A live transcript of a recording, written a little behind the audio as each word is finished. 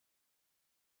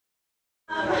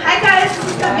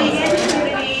This is the vegan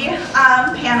community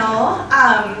panel,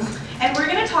 and we're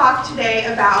going to talk today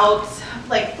about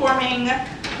forming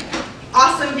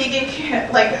awesome vegan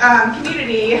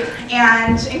community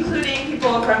and including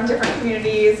people from different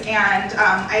communities. And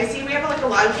I see we have a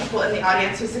lot of people in the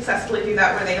audience who successfully do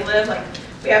that where they live.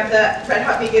 We have the Red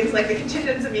Hot Vegans, the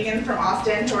contingents of vegans from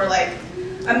Austin who are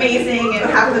amazing and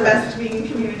have the best vegan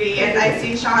community. And I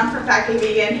see Sean from Fat K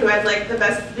Vegan who has the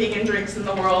best vegan drinks in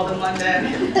the world in London.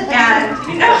 And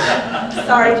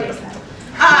sorry, Jason.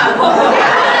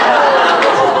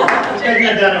 Couldn't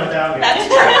have done it without me. That's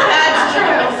true. That's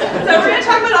true. So we're going to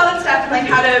talk about all that stuff and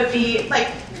how to be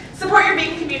support your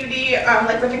vegan community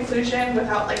with inclusion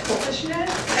without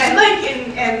cultishness and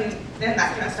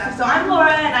that kind of stuff. So I'm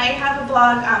Laura and I have a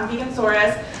blog,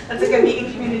 Vegansaurus. That's a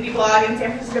vegan community blog in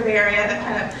San Francisco Bay Area that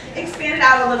kind of expanded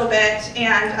out a little bit,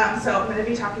 and so I'm going to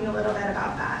be talking a little bit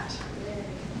about that.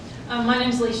 My name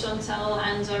is Leigh-Chantelle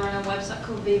and I run a website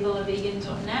called Viva la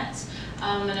Vegan.net,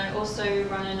 and I also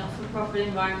run a not-for-profit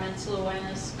environmental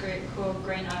awareness group called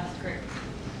Green Earth Group.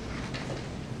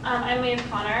 I'm Leah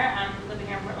Connor. I'm living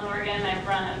here in Portland, Oregon. I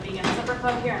run a vegan supper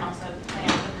club here and also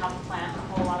plan and help plan a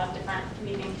whole lot of different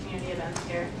vegan community events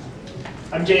here.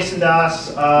 I'm Jason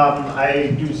Das.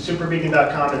 I do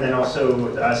supervegan.com and then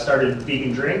also started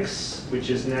Vegan Drinks, which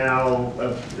is now,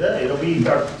 it'll be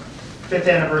our 5th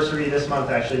anniversary this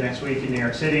month, actually, next week in New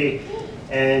York City.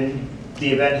 And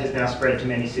the event has now spread to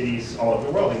many cities all over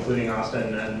the world, including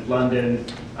Austin and London.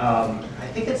 I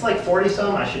think it's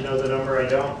 40-some. I should know the number, I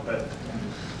don't. But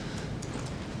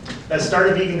let's start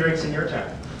Vegan Drinks in your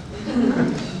town.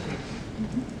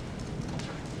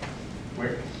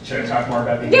 Should I talk more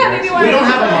about vegan drinks? Maybe we don't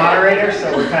have a moderator,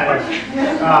 so we're kind of...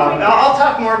 I'll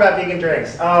talk more about vegan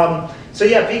drinks. So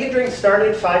yeah, Vegan Drinks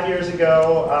started 5 years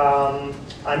ago.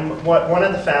 I'm one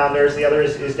of the founders. The other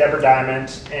is Deborah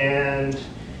Diamond. And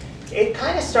it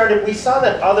kind of started, we saw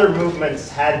that other movements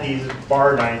had these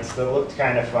bar nights that looked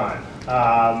kind of fun.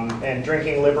 And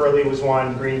drinking liberally was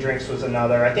one, green drinks was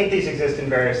another. I think these exist in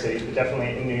various cities, but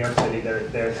definitely in New York City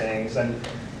there are things. And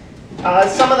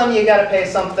some of them you got to pay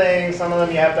something, some of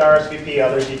them you have to RSVP,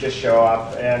 others you just show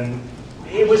up. And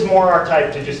it was more our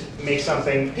type to just make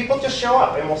something, people just show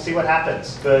up and we'll see what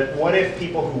happens. But what if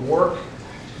people who work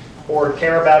or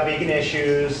care about vegan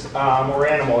issues or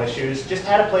animal issues just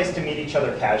had a place to meet each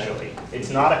other casually? It's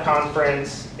not a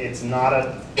conference, it's not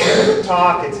a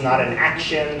talk, it's not an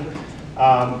action.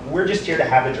 We're just here to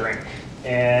have a drink.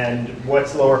 And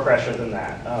what's lower pressure than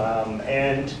that?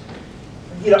 And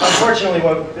unfortunately,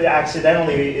 what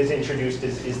accidentally is introduced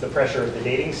is the pressure of the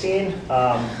dating scene,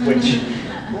 which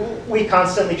we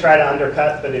constantly try to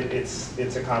undercut, but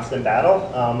it's a constant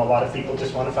battle. A lot of people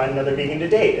just want to find another vegan to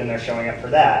date, and they're showing up for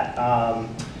that.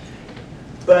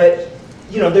 But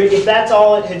if that's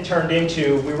all it had turned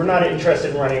into, we were not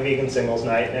interested in running a vegan singles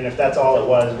night, and if that's all it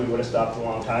was, we would have stopped a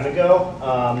long time ago.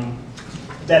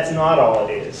 That's not all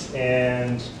it is,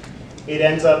 and it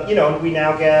ends up, we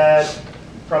now get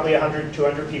probably 100,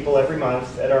 200 people every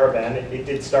month at our event. It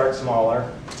did start smaller.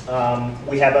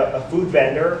 We have a food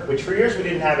vendor, which for years we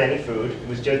didn't have any food. It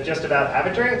was just about have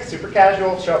a drink, super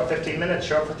casual, show up 15 minutes,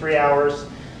 show up for 3 hours,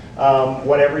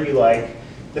 whatever you like.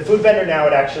 The food vendor now,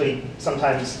 it actually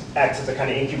sometimes acts as a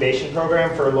kind of incubation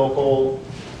program for local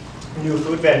new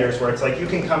food vendors where it's you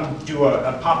can come do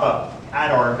a pop-up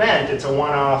at our event. It's a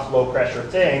one-off, low-pressure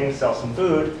thing, sell some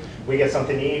food. We get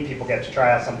something to eat, people get to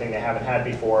try out something they haven't had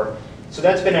before. So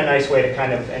that's been a nice way to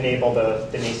kind of enable the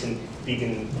nascent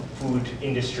vegan food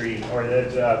industry or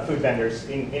the food vendors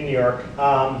in New York.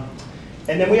 And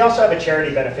then we also have a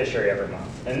charity beneficiary every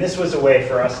month. And this was a way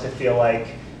for us to feel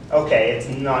okay, it's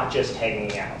not just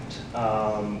hanging out.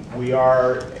 We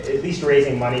are at least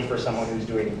raising money for someone who's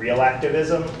doing real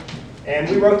activism. And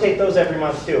we rotate those every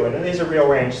month too. And it is a real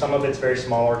range. Some of it's very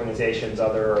small organizations,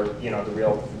 other are the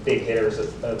real big hitters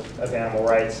of animal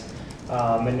rights.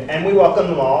 And we welcome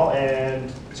them all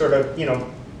and sort of,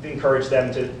 encourage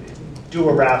them to do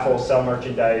a raffle, sell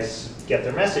merchandise, get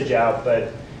their message out.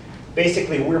 But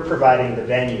basically, we're providing the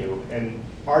venue. And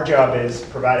our job is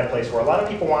provide a place where a lot of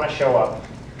people want to show up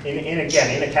in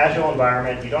a casual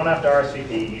environment. You don't have to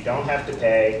RSVP. You don't have to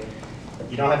pay.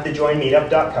 You don't have to join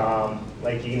meetup.com.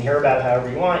 You can hear about it however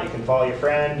you want. You can follow your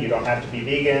friend. You don't have to be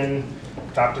vegan.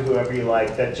 Talk to whoever you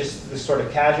like. That's just this sort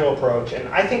of casual approach. And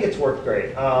I think it's worked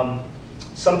great.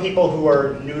 Some people who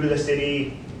are new to the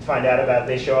city find out about it,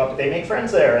 they show up, they make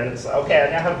friends there, and it's okay, I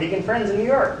now have vegan friends in New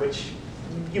York, which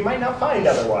you might not find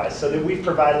otherwise. So that we've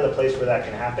provided a place where that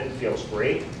can happen feels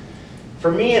great.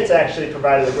 For me, it's actually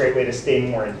provided a great way to stay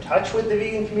more in touch with the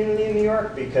vegan community in New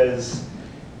York because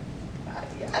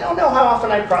I don't know how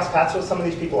often I cross paths with some of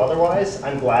these people otherwise.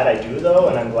 I'm glad I do though,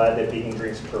 and I'm glad that Vegan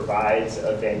Drinks provides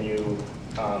a venue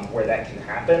where that can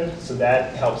happen. So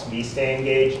that helps me stay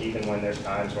engaged even when there's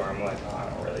times where I'm like, oh, I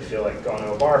don't really feel like going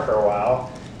to a bar for a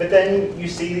while. But then you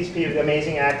see these people,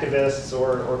 amazing activists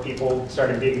or people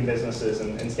starting vegan businesses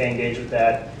and stay engaged with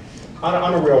that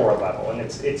on a real world level. And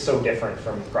it's so different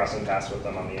from crossing paths with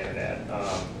them on the internet.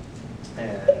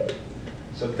 And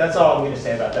so that's all I'm going to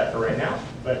say about that for right now.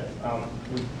 But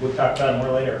we'll talk about it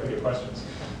more later if we get questions.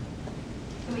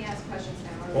 Can we ask questions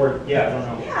now? Or, yeah, I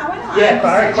don't know. Yeah, why not? Yeah,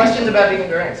 all right, questions about vegan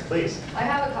drinks, please. I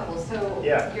have a couple. So,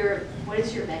 Yeah. what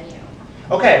is your menu?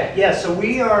 Okay, yeah, so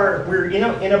we're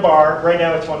in a bar right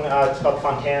now. It's called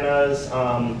Fontana's.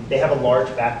 They have a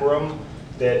large back room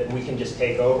that we can just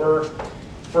take over.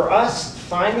 For us,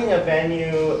 finding a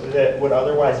venue that would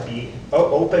otherwise be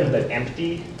open but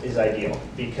empty is ideal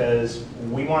because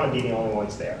we want to be the only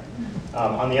ones there.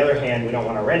 On the other hand, we don't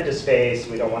want to rent a space.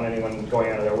 We don't want anyone going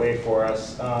out of their way for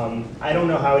us. I don't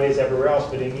know how it is everywhere else,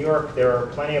 but in New York, there are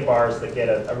plenty of bars that get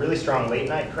a really strong late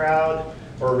night crowd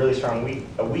or a really strong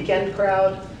weekend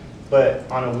crowd, but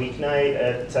on a weeknight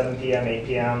at 7 p.m., 8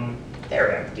 p.m.,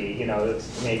 they're empty. You know,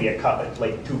 it's maybe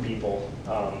like 2 people,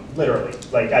 literally.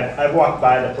 Like I've walked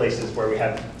by the places where we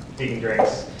have vegan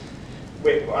drinks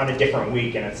on a different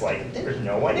week, and it's like there's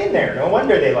no one in there. No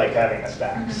wonder they like having us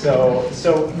back.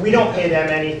 So we don't pay them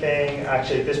anything.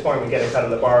 Actually, at this point, we get a cut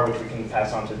of the bar, which we can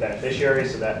pass on to the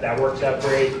beneficiaries. So that works out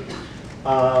great.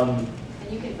 And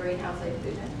you can bring outside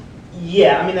food in?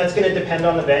 Yeah, I mean, that's going to depend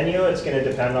on the venue. It's going to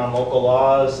depend on local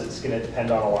laws. It's going to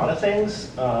depend on a lot of things.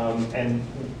 And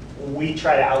we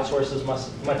try to outsource as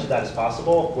much of that as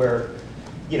possible, where,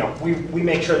 you know, we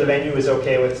make sure the venue is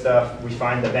okay with stuff. We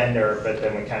find the vendor, but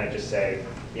then we kind of just say,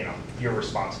 you know, you're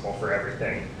responsible for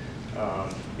everything,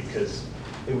 because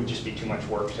it would just be too much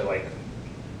work to, like,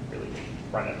 really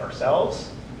run it ourselves.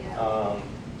 Yeah.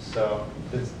 So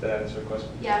does that answer the question?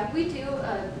 Yeah, we do,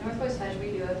 Northwest Edge,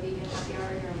 we do a vegan happy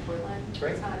hour here in Portland.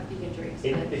 Great. It's not vegan drinks,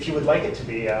 but If you would like it to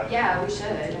be. yeah, we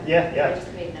should. Yeah. I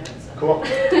just made notes. So. Cool.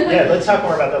 Yeah, let's talk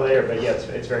more about that later, but yeah,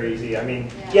 it's very easy. I mean,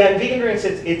 yeah, in vegan drinks,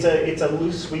 it's a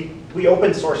loose, we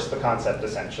open source the concept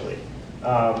essentially.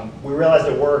 We realized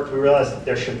it worked, we realized that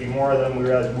there should be more of them, we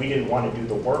realized we didn't want to do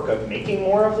the work of making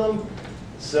more of them.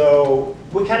 So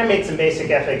we kind of made some basic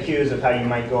FAQs of how you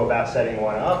might go about setting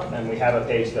one up, and we have a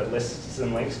page that lists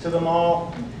and links to them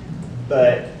all.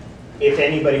 But if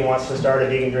anybody wants to start a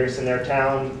vegan drinks in their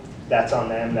town, that's on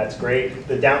them, that's great.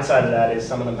 The downside of that is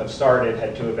some of them have started,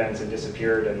 had 2 events and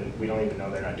disappeared, and we don't even know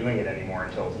they're not doing it anymore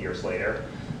until years later.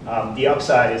 The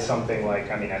upside is something like,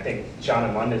 I mean, I think Sean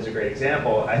in London is a great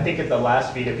example. I think at the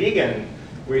last Vida Vegan,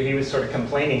 where he was sort of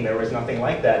complaining there was nothing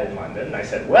like that in London. And I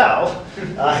said, well,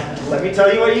 let me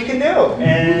tell you what you can do.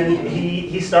 And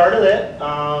he started it,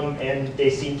 and they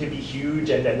seem to be huge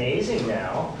and amazing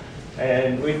now.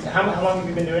 And how long have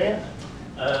you been doing it?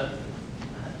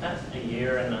 About a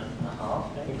year and a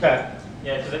half, I think. Okay.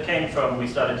 Yeah, because it came from, we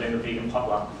started doing the vegan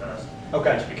potluck first,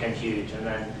 Okay. which became huge, and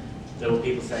then there were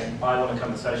people saying, I want to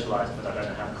come and socialise, but I don't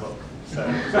know how to cook. So,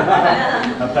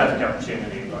 a perfect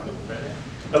opportunity.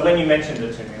 But when you mentioned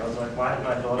it to me, I was like, why hadn't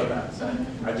I thought of that? So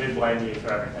I do blame you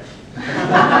for everything.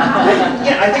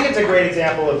 Yeah, I think it's a great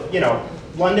example of, you know,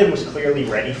 London was clearly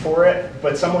ready for it,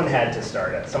 but someone had to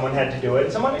start it. Someone had to do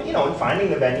it. Someone, you know, and finding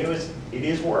the venue it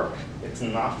is work. It's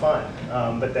not fun.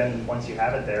 But then once you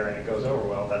have it there and it goes over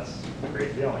well, that's a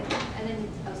great feeling. And then,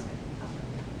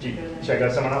 Should I go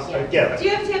to someone else? Yeah. Do you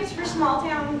have tips for small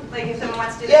town, like if someone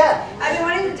wants to do Yeah. that? I've been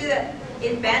wanting to do that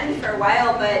in Bend for a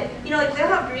while, but you know, like they'll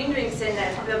have green drinks and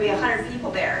there'll be 100 people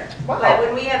there. Wow. But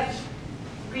when we have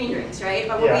green drinks, right?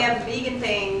 But when we Yeah. have vegan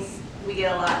things, we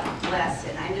get a lot less.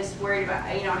 And I'm just worried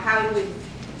about, you know, how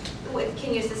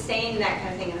can you sustain that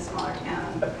kind of thing in a smaller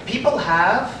town? People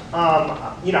have,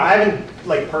 you know, I haven't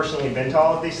like personally been to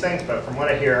all of these things, but from what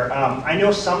I hear, I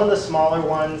know some of the smaller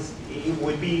ones, it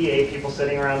would be 8 people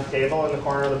sitting around the table in the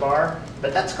corner of the bar,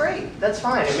 but that's great, that's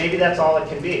fine, and maybe that's all it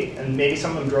can be, and maybe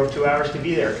some of them drove 2 hours to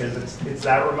be there because it's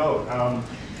that remote,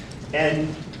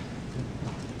 and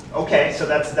okay, so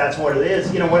that's what it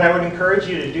is. You know, what I would encourage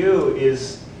you to do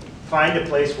is find a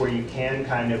place where you can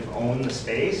kind of own the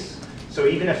space. So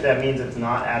even if that means it's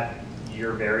not at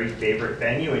your very favorite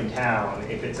venue in town,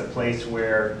 if it's a place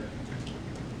where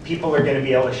people are going to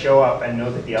be able to show up and know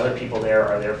that the other people there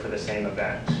are there for the same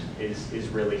event is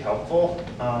really helpful.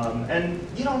 And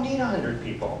you don't need 100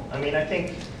 people. I mean, I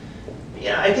think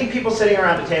people sitting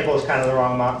around a table is kind of the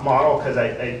wrong model because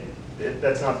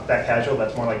that's not that casual.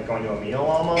 That's more like going to a meal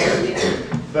almost.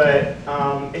 But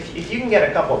if you can get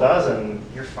a couple dozen,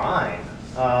 you're fine.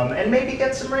 And maybe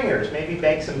get some ringers, maybe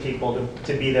beg some people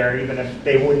to be there even if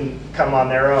they wouldn't come on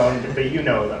their own, but you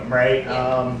know them, right?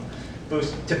 Yeah.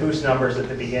 To boost numbers at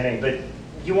the beginning, but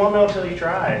you won't know until you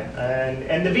try.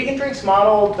 And the vegan drinks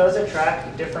model does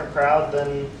attract a different crowd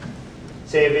than,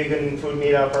 say, a vegan food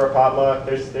meetup or a potluck.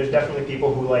 There's definitely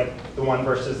people who like the one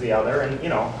versus the other, and you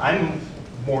know, I'm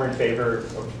more in favor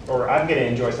of, or I'm going to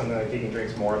enjoy something like vegan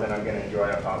drinks more than I'm going to enjoy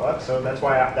a potluck. So that's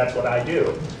why that's what I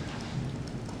do.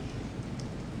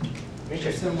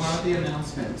 So what are the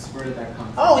announcements? Where did that come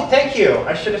from? Oh, thank you.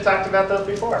 I should have talked about those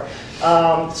before.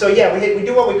 So yeah, we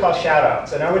do what we call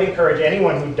shout-outs, and I would encourage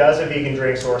anyone who does a vegan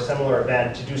drinks or a similar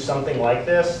event to do something like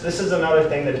this. This is another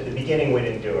thing that at the beginning we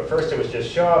didn't do. At first it was just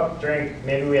show up, drink,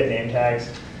 maybe we had name tags.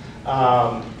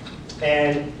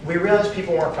 And we realized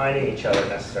people weren't finding each other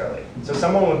necessarily. So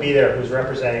someone would be there who's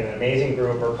representing an amazing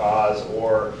group or cause,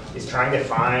 or is trying to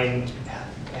find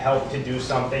help to do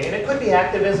something. And it could be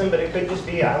activism, but it could just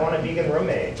be, I want a vegan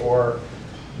roommate, or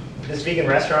this vegan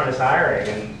restaurant is hiring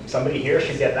and somebody here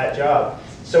should get that job.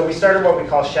 So we started what we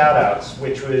call shout-outs,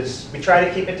 which was, we try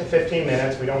to keep it to 15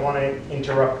 minutes. We don't want to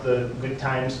interrupt the good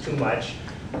times too much.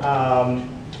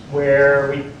 Where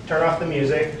we turn off the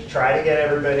music, try to get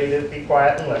everybody to be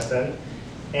quiet and listen.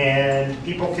 And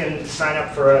people can sign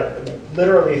up for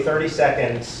literally 30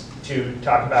 seconds to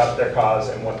talk about their cause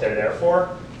and what they're there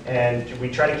for. And we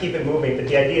try to keep it moving, but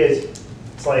the idea is,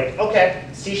 it's like, okay,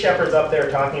 Sea Shepherd's up there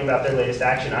talking about their latest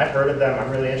action. I've heard of them,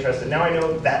 I'm really interested. Now I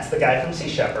know that's the guy from Sea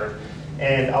Shepherd,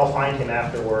 and I'll find him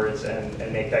afterwards and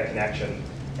make that connection.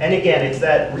 And again, it's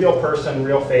that real person,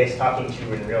 real face talking to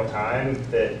you in real time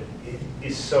that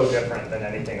is so different than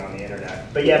anything on the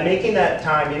internet. But yeah, making that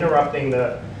time, interrupting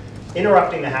the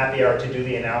happy hour to do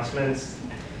the announcements,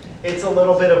 it's a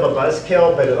little bit of a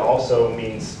buzzkill, but it also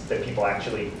means that people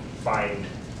actually find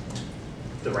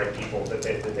the right people that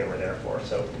they were there for.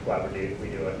 So glad we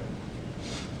do it.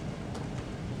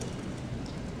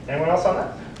 Anyone else on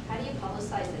that? How do you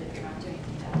publicize it if you're not doing it?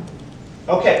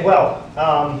 Okay, well,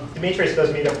 Demetrius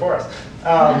does meet up for us.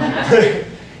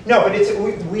 No, but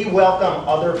we welcome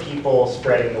other people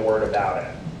spreading the word about it.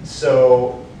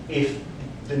 So if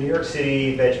the New York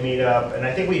City Veg Meetup, and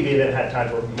I think we've even had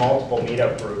times where multiple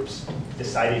meetup groups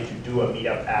decided to do a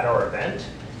meetup at our event,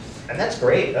 and that's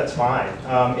great, that's fine.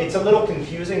 It's a little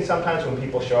confusing sometimes when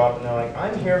people show up and they're like,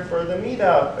 I'm here for the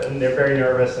meetup, and they're very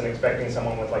nervous and expecting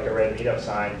someone with like a red meetup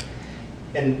sign.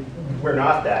 And we're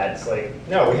not that. It's like,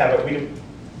 no, we have it.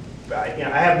 I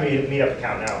have a meetup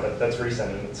account now, but that's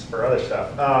recent and it's for other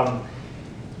stuff.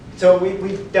 So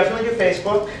we definitely do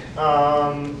Facebook.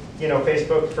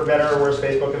 Facebook, for better or worse,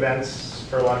 Facebook events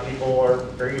for a lot of people are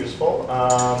very useful.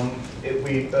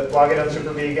 We blog it on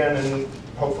Super Vegan, and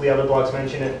hopefully other blogs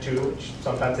mention it too.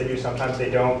 Sometimes they do, sometimes they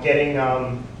don't. Getting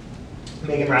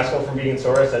Megan Raskell from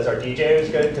Vegansaurus as our DJ is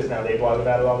good, because now they blog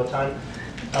about it all the time.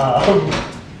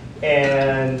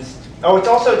 And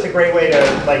it's a great way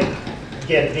to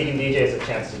get vegan DJs a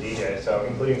chance to DJ, so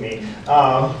including me.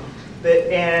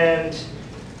 And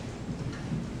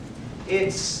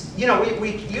it's,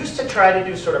 we used to try to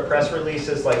do sort of press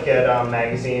releases like at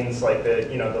magazines, like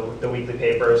the weekly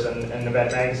papers and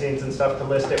event magazines and stuff to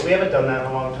list it. We haven't done that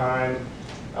in a long time.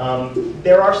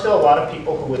 There are still a lot of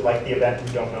people who would like the event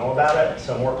who don't know about it,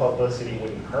 so more publicity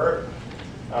wouldn't hurt.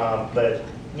 But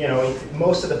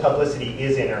most of the publicity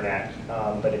is internet,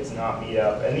 but it's not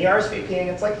meetup. And the RSVPing,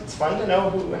 it's fun to know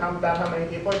about how many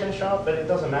people are going to show up, but it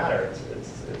doesn't matter.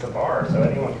 It's a bar, so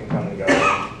anyone can come and go,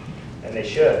 and they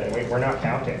should, and we're not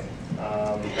counting.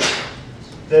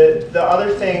 The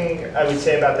other thing I would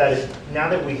say about that is, now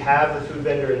that we have the food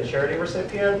vendor and the charity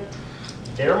recipient,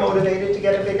 they're motivated to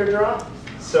get a bigger draw.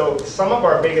 So some of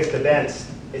our biggest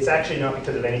events, it's actually not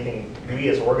because of anything we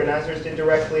as organizers did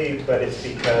directly, but it's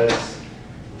because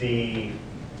the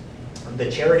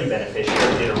charity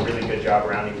beneficiary did a really good job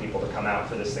rounding people to come out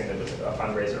for this thing that was a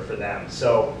fundraiser for them.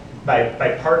 So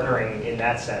by partnering in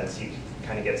that sense, you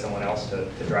kind of get someone else to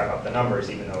drive up the numbers,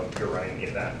 even though you're running the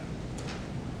event.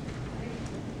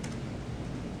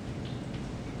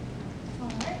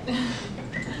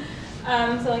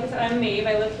 So like I said, I'm Maeve.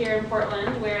 I live here in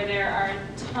Portland, where there are a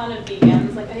ton of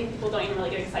vegans. I think people don't even really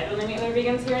get excited when they meet other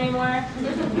vegans here anymore.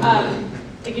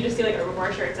 You just see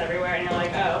herbivore shirts everywhere, and you're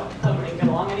like, oh, hopefully we can get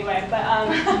along anyway. But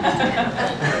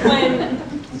when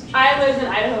I lived in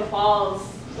Idaho Falls,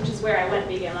 which is where I went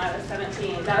vegan when I was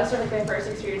 17, that was sort of my first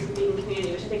experience in the vegan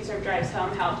community, which I think sort of drives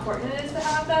home how important it is to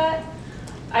have that.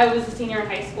 I was a senior in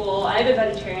high school. I'd been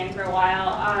vegetarian for a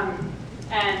while.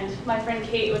 And my friend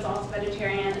Kate was also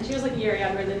vegetarian, and she was a year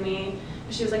younger than me.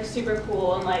 She was super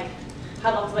cool and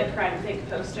had lots of like crime and fake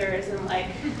posters and like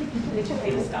they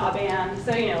played a ska band.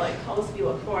 So, you know, like all this you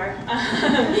look for.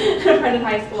 A friend in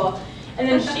high school. And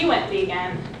then she went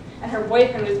vegan, and her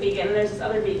boyfriend was vegan, and there's this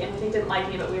other vegan who I think didn't like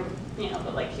me, but we were, you know,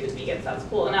 but like he was vegan, so that was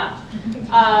cool enough.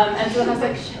 And so then I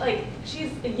was like,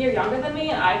 she's a year younger than me,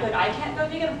 and I was like, I can't go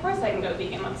vegan, of course I can go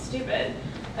vegan, that's stupid.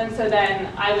 And so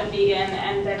then I went vegan,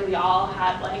 and then we all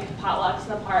had like potlucks in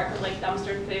the park with like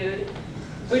dumpster food.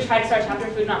 We tried to start chapter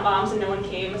Food Not Moms, and no one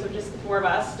came, so just the 4 of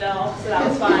us still, so that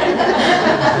was fun.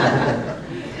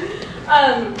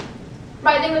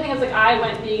 But I think the thing is, like, I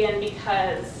went vegan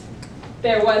because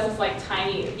there was this like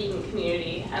tiny vegan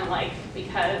community, and like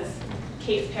because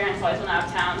Kate's parents always went out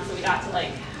of town, so we got to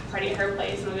like party at her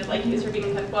place, and we would like use her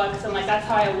vegan cookbooks, and like that's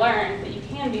how I learned that you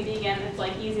can be vegan. It's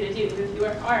like easy to do because you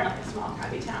are in like a small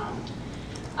crappy town.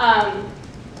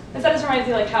 And so this reminds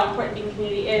me like how important vegan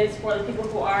community is for the people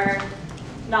who are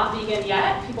not vegan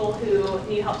yet, people who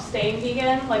need help staying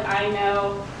vegan. Like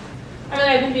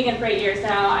I've been vegan for 8 years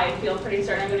now. I feel pretty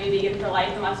certain I'm going to be vegan for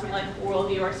life unless my like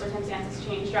worldview or circumstances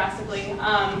change drastically.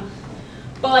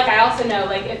 But like I also know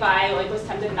like if I like was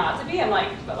tempted not to be, I'm like,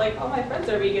 but like all my friends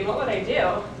are vegan, what would I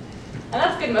do? And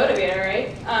that's a good motivator,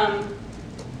 right?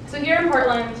 So here in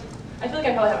Portland, I feel like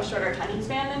I probably have a shorter attention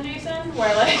span than Jason,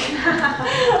 where like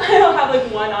I don't have like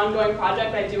one ongoing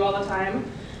project I do all the time.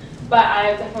 But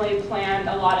I've definitely planned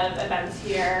a lot of events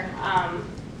here,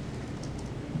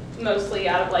 mostly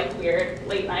out of like weird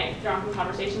late night drunken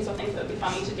conversations, so things that would be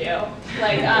funny to do.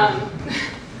 Like,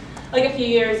 like a few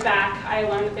years back, I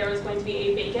learned that there was going to be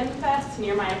a vegan fest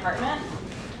near my apartment,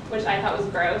 which I thought was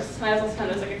gross. And I was also kind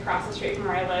of like across the street from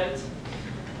where I lived.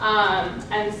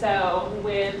 And so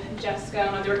with Jessica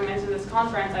and the organizer of this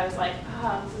conference, I was like,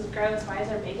 oh, this is gross. Why is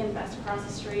there a vegan fest across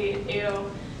the street? Ew.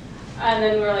 And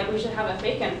then we were like, we should have a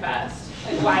Bacon Fest.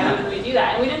 Like, why would we do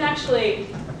that? And we didn't actually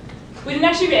read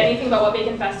anything about what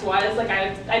Bacon Fest was. Like,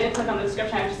 I didn't click on the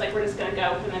description. I was just like, we're just gonna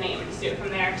go for the name and just do it from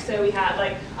there. So we had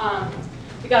like,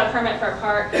 we got a permit for a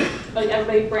park. Like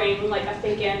everybody bring like a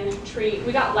bacon treat.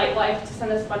 We got Life to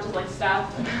send us a bunch of like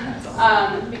stuff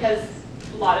because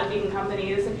a lot of vegan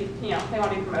companies, if you know, they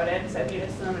want to be promoted. So if you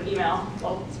just send them an email,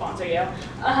 we'll sponsor you.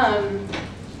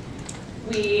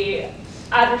 We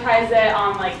advertise it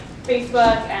on like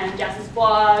Facebook and Jess's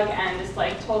blog, and just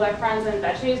like told our friends, and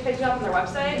Veg News picked it up on their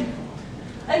website.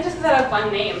 And just because they have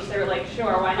fun names, they were like,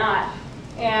 sure, why not?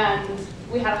 And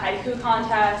we had a haiku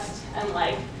contest and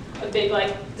like a big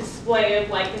like display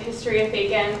of like the history of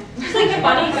bacon, just like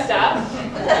funny stuff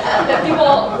that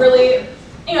people really,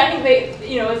 you know, I think they,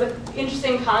 you know, it was an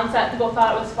interesting concept. People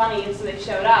thought it was funny, and so they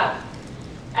showed up.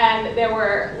 And there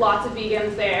were lots of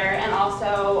vegans there, and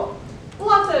also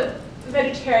lots of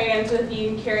vegetarians with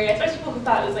vegan curious, especially people who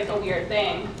thought it was like a weird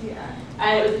thing. Yeah.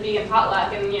 And it was a vegan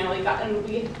potluck, and you know,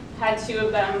 we had 2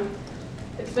 of them.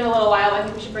 It's been a little while. I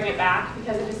think we should bring it back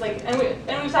because it just like, and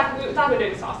we talked about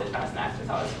doing sausage fest next, which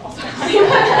I thought was also funny.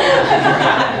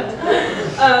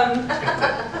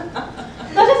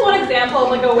 That's just one example of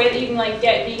like a way that you can like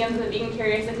get vegans and the vegan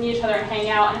curious to meet each other and hang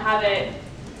out and have it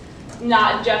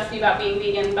not just be about being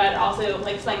vegan, but also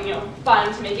like something, you know,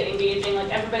 fun to make it engaging.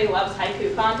 Like everybody loves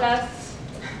haiku contests.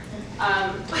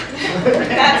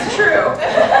 That's true.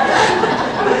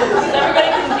 Everybody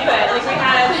can do it. Like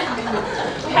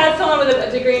we had someone with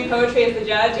a degree in poetry as the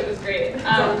judge. It was great.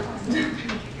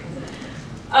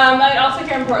 I also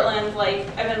here in Portland, like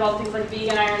I've been involved in things like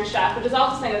Vegan Iron Chef, which is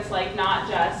also something that's like not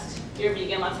just you're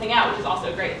vegan, let's hang out, which is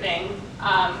also a great thing,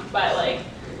 but like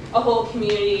a whole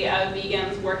community of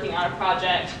vegans working on a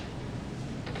project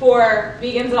for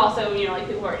vegans and also, you know, like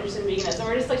people who are interested in veganism.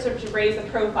 We're just like sort of to raise the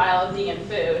profile of vegan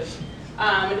food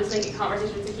and just make a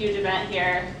conversation. It's a huge event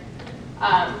here.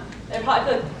 Is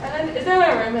there anyone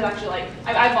in the room who's actually like,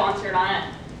 I volunteered on it.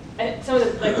 And some of the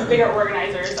like bigger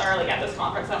organizers are like at this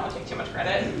conference. I don't want to take too much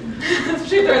credit.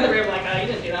 Especially if they're in the room like, oh, you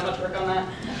didn't do that much work on that.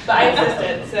 But I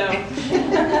assisted, so.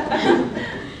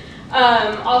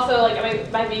 Also,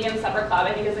 like my vegan supper club,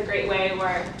 I think is a great way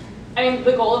where, I mean,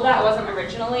 the goal of that wasn't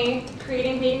originally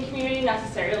creating vegan community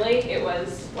necessarily. It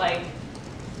was like,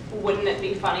 wouldn't it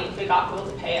be funny if we got people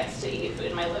to pay us to eat food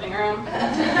in my living room?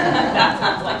 That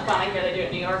sounds like fun. I hear they do it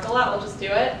in New York a lot. We'll just do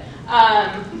it.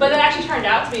 But it actually turned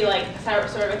out to be like sort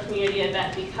of a community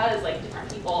event because like different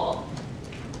people,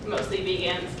 mostly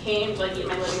vegans, came to like eat in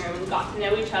my living room and got to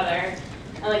know each other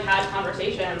and like had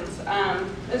conversations.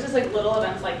 It's just like little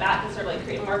events like that can sort of like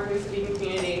create a more inclusive vegan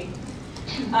community.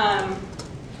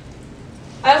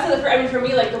 I also, I mean, for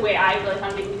me, like the way I really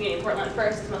found vegan community in Portland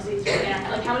first is mostly through the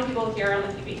internet. Like, how many people here are on the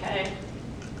PBK?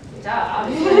 Duh,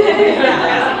 obviously.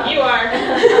 Yeah, you are.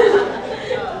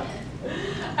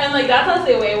 And like that's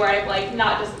honestly a way where I've like,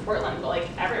 not just in Portland, but like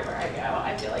everywhere I go,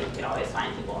 I feel like you can always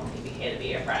find people in PPK to be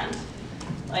your friend.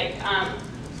 Like,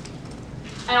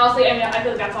 and also, I mean, I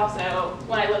feel like that's also,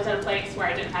 when I lived in a place where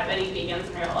I didn't have any vegans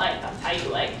in real life, that's how you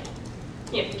like,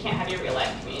 you can't have your real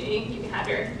life community, you can have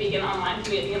your vegan online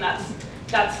community, and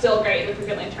that's still great if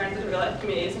it like turns into real life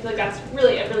communities. I feel like that's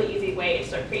really a really easy way to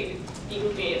start creating vegan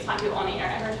communities. Find people on the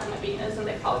internet who are talking about veganism,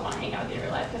 they probably want to hang out with you in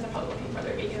real life because they're probably looking for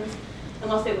other vegans.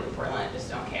 Unless they live in Portland and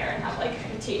just don't care and have like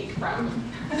fatigue from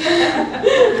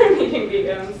eating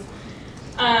vegans.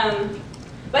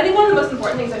 But I think one of the most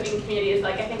important things about vegan community is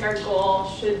like, I think our goal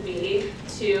should be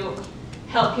to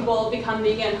help people become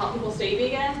vegan, help people stay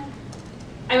vegan.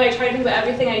 I mean, I try to think about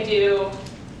everything I do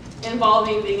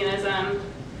involving veganism.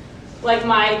 Like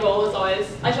my goal is always,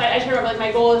 I try to remember like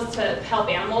my goal is to help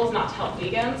animals, not to help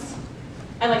vegans.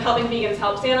 And like helping vegans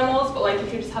helps animals, but like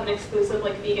if you just have an exclusive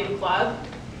like vegan club,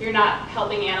 you're not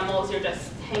helping animals, you're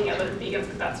just hanging out with other vegans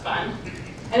because that's fun.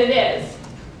 And it is.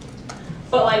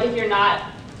 But like if you're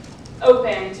not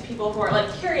open to people who are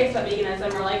like curious about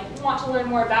veganism or like want to learn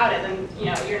more about it, then you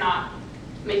know, you're not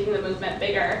making the movement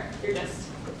bigger, you're just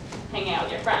hanging out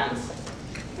with your friends,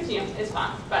 which you know, is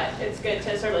fun, but it's good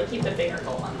to sort of like keep the bigger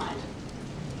goal in mind.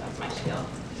 That's my spiel.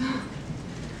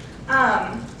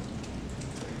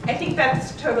 I think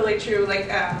that's totally true, like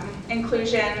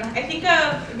inclusion. I think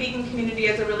of vegan community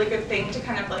as a really good thing to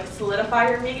kind of like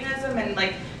solidify your veganism, and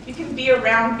like you can be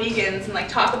around vegans and like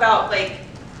talk about like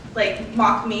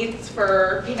mock meats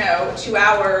for, you know, 2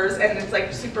 hours and it's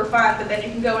like super fun, but then you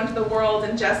can go into the world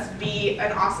and just be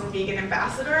an awesome vegan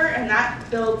ambassador, and that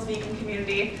builds vegan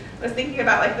community. I was thinking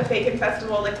about like the Fakin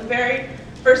Festival, like the very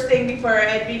first thing before I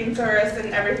had Vegan Source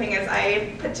and everything is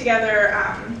I put together,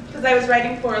 because I was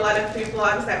writing for a lot of food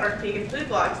blogs that weren't vegan food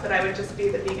blogs, but I would just be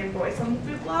the vegan voice on the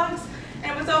food blogs.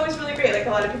 And it was always really great. Like a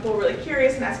lot of people were really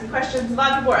curious and asking questions. A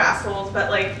lot of people are assholes, but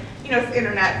like, you know, it's the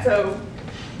internet, so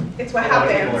it's what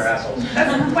happens. A lot of people are assholes.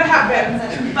 That's what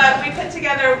happens. But we put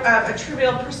together a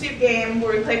Trivial Pursuit game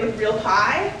where we played with real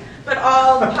pie, but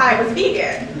all the pie was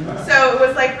vegan. So it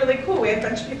was like really cool. We had a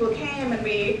bunch of people who came and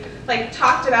we like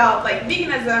talked about like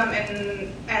veganism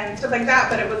and stuff like that,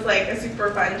 but it was like a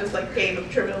super fun just like game of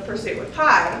Trivial Pursuit with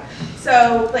pie.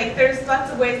 So like there's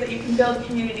lots of ways that you can build a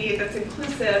community that's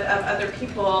inclusive of other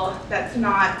people, that's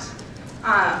not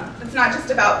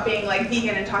just about being like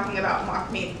vegan and talking about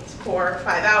mock meats for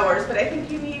 5 hours, but I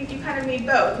think you kind of need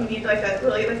both. You need like a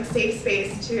really like a safe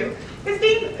space too. Because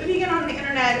being vegan on the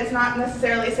internet is not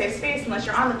necessarily a safe space unless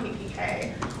you're on the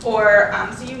PPK. Or,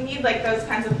 so you need like those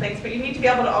kinds of things, but you need to be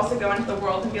able to also go into the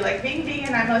world and be like, being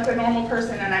vegan, I'm like a normal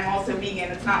person and I'm also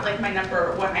vegan. It's not like my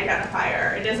number one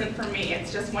identifier. It isn't for me,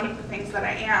 it's just one of the things that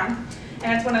I am.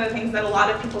 And it's one of the things that a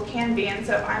lot of people can be, and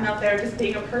so if I'm out there just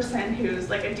being a person who's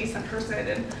like a decent person,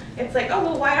 and it's like, oh,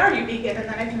 well, why are you vegan? And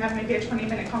then I can have maybe a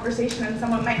 20-minute conversation, and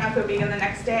someone might not go vegan the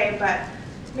next day, but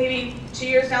maybe 2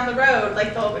 years down the road,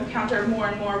 like they'll encounter more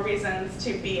and more reasons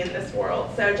to be in this world.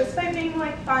 So just by being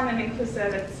like fun and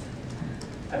inclusive, it's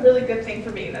a really good thing for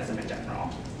veganism in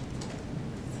general.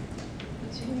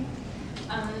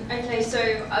 Okay, so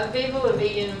Viva la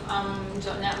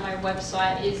Vegan.net, my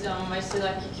website, is mostly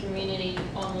like a community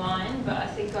online, but I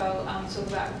think I'll talk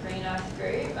about Green Earth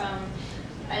Group.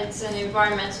 It's an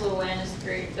environmental awareness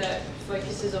group that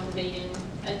focuses on vegan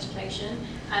education,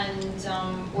 and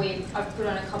I've put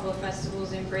on a couple of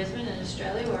festivals in Brisbane in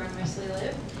Australia, where I mostly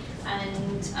live,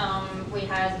 and we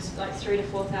had like 3,000 to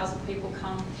 4,000 people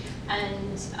come,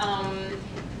 and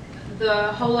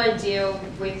the whole idea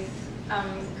with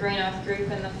Green Earth Group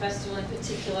and the festival in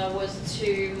particular was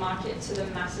to market to the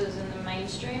masses and the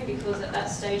mainstream, because at that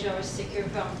stage I was sick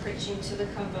of preaching to the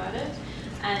converted,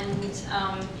 and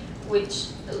which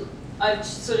I've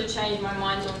sort of changed my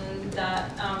mind on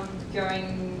that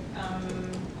going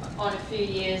on a few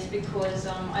years, because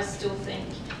I still think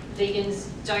vegans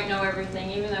don't know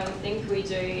everything, even though we think we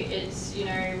do. It's, you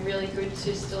know, really good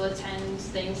to still attend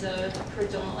things that are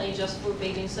predominantly just for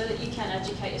vegans, so that you can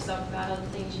educate yourself about other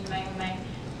things you may or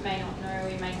may not know, or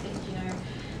you may think you know.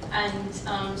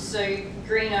 And so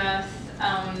Green Earth,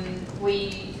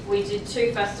 we did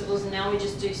 2 festivals, and now we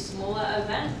just do smaller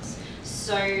events.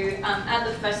 So at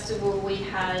the festival we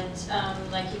had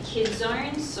like a kids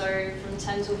zone, so from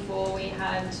 10 till 4 we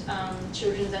had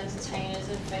children's entertainers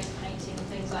and face painting and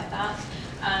things like that.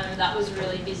 That was a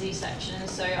really busy section,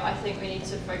 so I think we need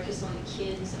to focus on the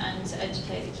kids and to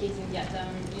educate the kids and get them,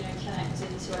 you know,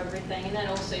 connected to everything. And then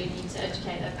also you need to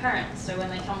educate their parents, so when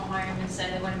they come home and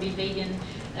say they want to be vegan,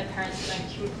 their parents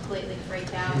don't completely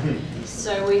freak out.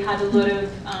 So we had a lot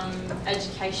of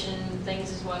education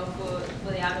things as well for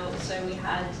the adults. So we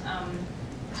had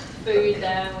food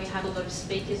there. We had a lot of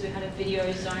speakers. We had a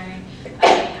video zone. We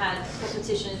had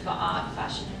competitions for art,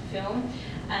 fashion, and film.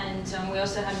 And we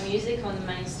also had music on the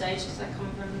main stage because I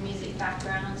come from a music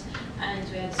background, and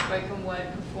we had spoken word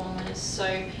performers.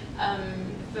 So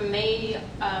for me,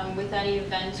 with any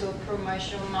event or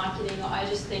promotional marketing, I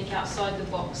just think outside the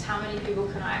box, how many people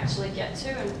can I actually get to,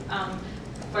 and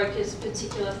focus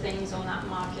particular things on that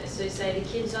market. So say the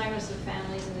kids zone was the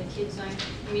families in the kids zone,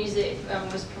 music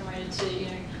was promoted to, you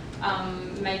know,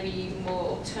 maybe more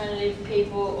alternative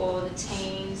people or the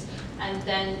teens, and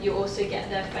then you also get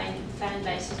their fan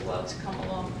base as well to come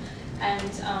along.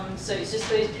 And so it's just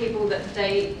those people that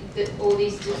all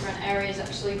these different areas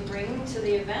actually bring to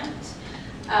the event.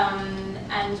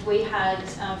 And we had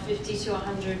 50 to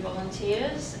 100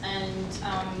 volunteers, and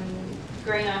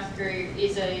Green Earth Group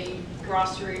is a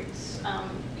grassroots,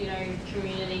 you know,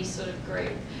 community sort of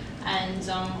group. And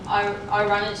I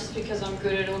run it just because I'm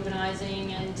good at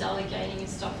organising and delegating and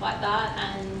stuff like that.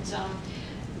 And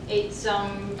it's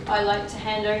I like to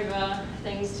hand over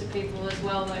things to people as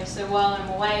well though. So while I'm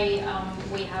away,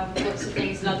 we have lots of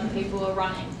things that other people are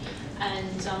running.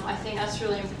 And I think that's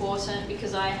really important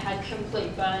because I had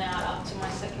complete burnout after my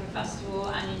second festival,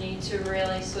 and you need to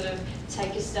really sort of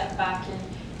take a step back and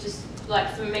just, like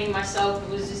for me, myself, it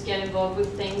was just get involved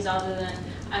with things other than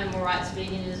animal rights,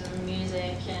 veganism,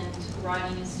 music and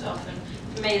writing and stuff. And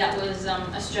for me that was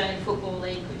Australian Football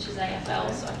League, which is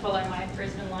AFL, so I follow my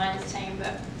Brisbane Lions team,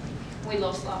 but we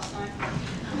lost last night.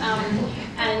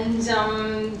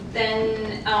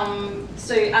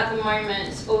 So at the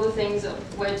moment, all the things that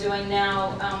we're doing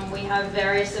now, we have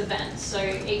various events. So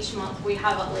each month we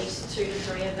have at least 2 to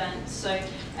 3 events. So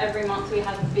every month we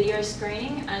have a video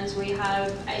screening, and we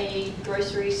have a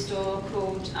grocery store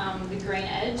called the Green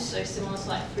Edge, so similar to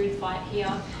like Food Fight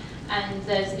here. And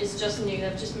it's just new,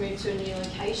 they've just moved to a new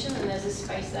location, and there's a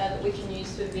space there that we can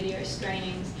use for video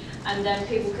screenings. And then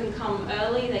people can come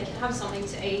early, they can have something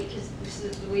to eat, because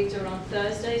we do it on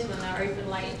Thursdays when they're open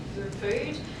late for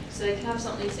food. So they can have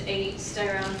something to eat, stay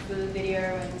around for the video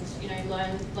and, you know,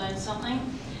 learn something.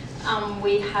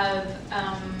 We have,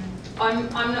 I'm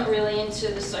not really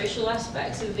into the social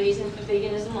aspects of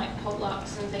veganism, like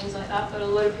potlucks and things like that, but a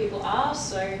lot of people are.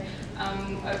 So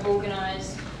I've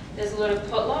organised, there's a lot of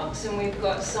potlucks, and we've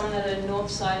got some that are north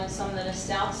side and some that are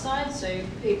south side, so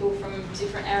people from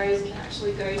different areas can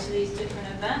actually go to these different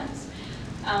events.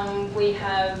 We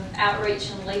have outreach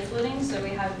and leafleting, so we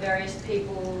have various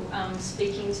people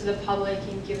speaking to the public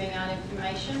and giving out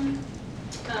information.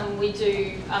 We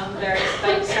do various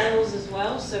bake sales as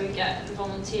well, so we get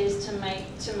volunteers to make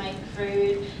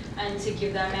food and to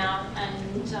give them out,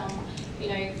 and you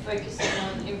know, focusing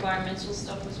on environmental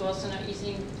stuff as well, so not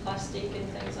using plastic and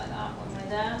things like that when we're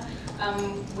there.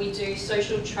 We do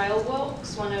social trail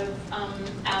walks. One of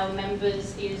our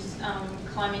members is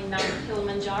climbing Mount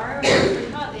Kilimanjaro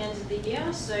at the end of the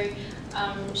year, so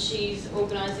she's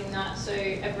organising that. So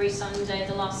every Sunday,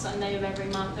 the last Sunday of every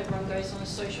month, everyone goes on a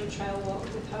social trail walk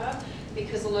with her,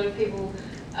 because a lot of people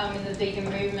in the vegan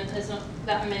movement, there's not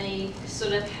that many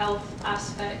sort of health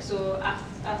aspects or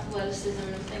athleticism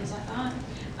and things like that.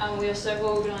 We also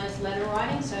organise letter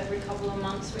writing, so every couple of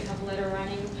months we have letter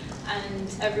writing,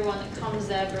 and everyone that comes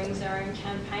there brings their own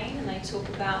campaign, and they talk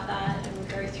about that, and we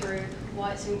go through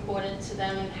why it's important to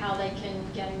them and how they can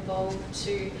get involved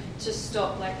to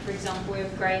stop. Like for example, we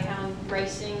have greyhound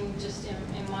racing just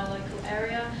in my local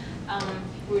area.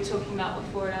 We were talking about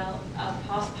before at our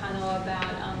past panel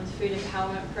about the Food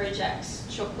Empowerment Project's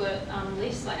chocolate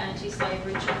list, like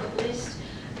anti-slavery chocolate list,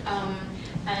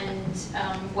 and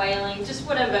whaling, just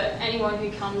whatever, anyone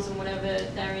who comes and whatever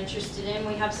they're interested in.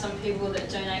 We have some people that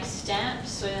donate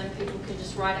stamps, so then people can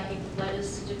just write a heap of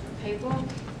letters to different people.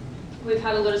 We've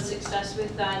had a lot of success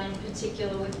with that, in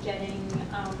particular with getting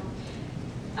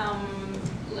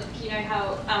you know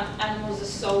how animals are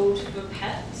sold for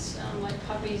pets, like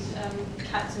puppies,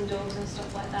 cats and dogs and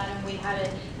stuff like that, and we had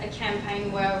a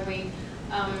campaign where we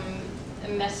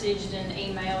messaged and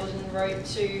emailed and wrote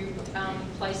to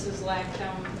places like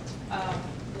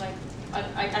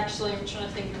I actually am trying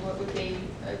to think of what would be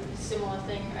a similar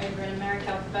thing over in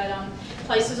America, but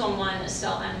places online that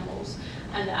sell animals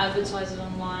and advertise it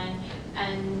online.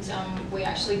 And we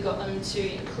actually got them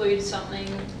to include something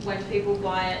when people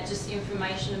buy it, just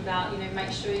information about, you know,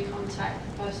 make sure you contact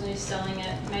the person who's selling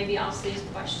it, maybe ask these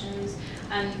questions.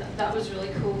 And that was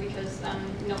really cool because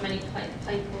not many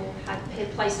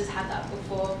places had that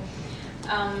before.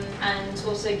 And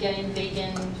also getting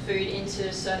vegan food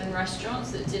into certain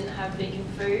restaurants that didn't have vegan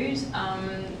food,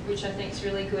 which I think is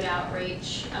really good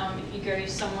outreach. If you go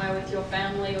somewhere with your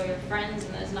family or your friends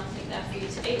and there's nothing there for you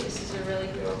to eat, this is a really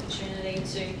good opportunity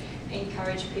to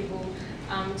encourage people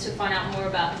to find out more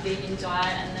about the vegan diet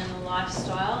and then the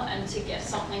lifestyle, and to get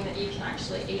something that you can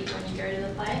actually eat when you go to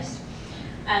the place.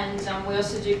 And we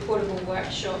also do portable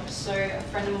workshops. So a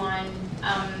friend of mine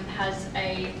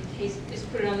he's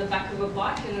put it on the back of a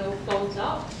bike and it all folds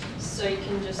up. So you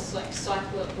can just like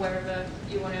cycle it wherever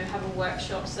you want to have a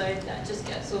workshop. So that just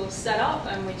gets all set up,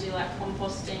 and we do like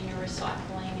composting and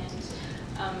recycling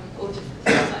and all different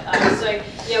things like that. So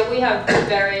yeah, we have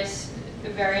various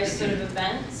sort of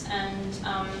events, and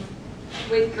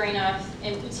with Green Earth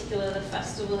in particular, the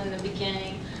festival in the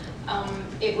beginning,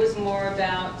 it was more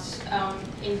about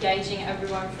engaging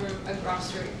everyone from a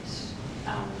grassroots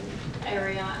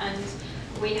area, and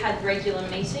we had regular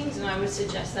meetings, and I would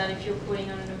suggest that if you're putting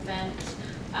on an event,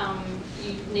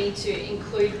 you need to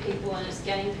include people, and it's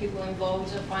getting people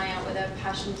involved and finding out what their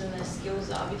passions and their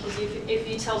skills are. Because if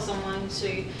you tell someone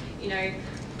to, you know,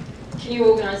 can you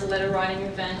organise a letter writing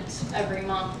event every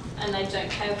month, and they don't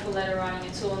care for letter writing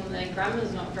at all, and their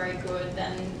grammar's not very good,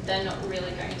 then they're not really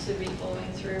going to be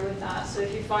following through with that. So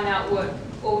if you find out what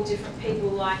all different people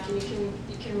like, and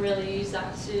you can really use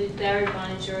that to their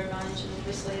advantage, your advantage, and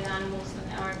obviously the animals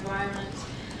and our environment.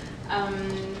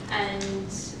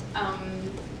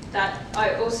 That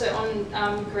I also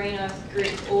on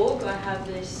greenearthgroup.org, I have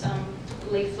this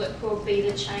leaflet called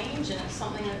Vida Change, and it's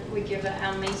something that we give at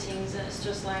our meetings, and it's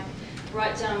just like,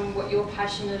 write down what you're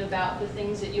passionate about, the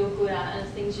things that you're good at, and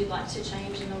the things you'd like to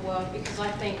change in the world. Because I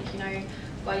think, you know,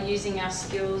 by using our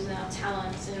skills and our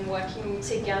talents and working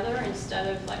together instead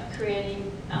of like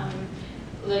creating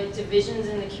like divisions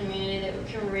in the community, that we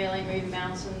can really move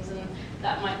mountains. And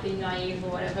that might be naive or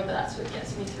whatever, but that's what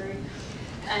gets me through.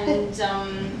 And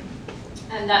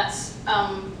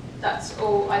that's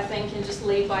all, I think, and just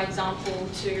lead by example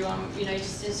to you know,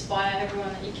 just inspire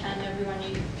everyone that you can, everyone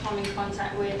you come in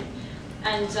contact with.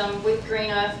 And with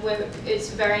Green Earth, it's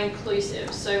very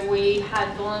inclusive. So we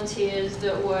had volunteers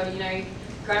that were, you know,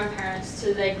 grandparents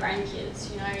to their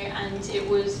grandkids, you know, and it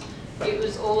was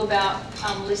all about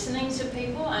listening to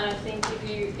people. And I think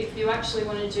if you actually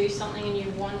want to do something and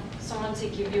you want someone to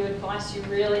give you advice, you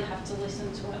really have to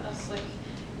listen to it. That's like,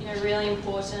 you know, really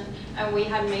important. And we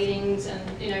had meetings,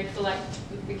 and, you know, for like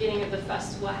the beginning of the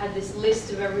festival, I had this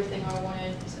list of everything I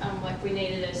wanted. Like we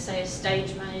needed a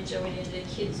stage manager, we needed a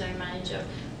kids zone manager,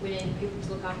 we needed people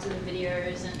to look after the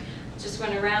videos, and just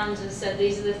went around and said,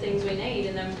 these are the things we need.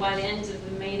 And then by the end of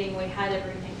the meeting, we had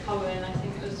everything covered, and I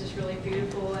think it was just really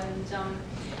beautiful.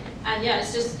 And yeah,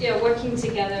 it's just, yeah, working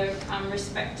together,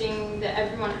 respecting that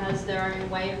everyone has their own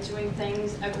way of doing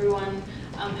things. Everyone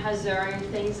has their own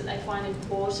things that they find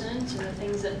important, and the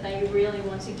things that they really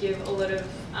want to give a lot of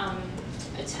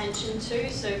attention to.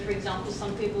 So for example,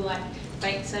 some people like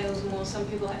bake sales more, some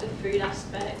people like the food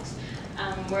aspects,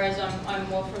 whereas I'm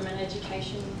more from an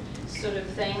education sort of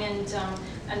thing,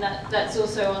 and that's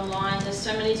also online. There's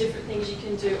so many different things you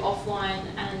can do offline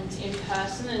and in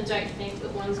person, and don't think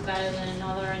that one's better than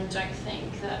another, and don't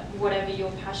think that whatever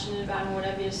you're passionate about and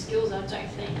whatever your skills are, don't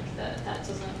think that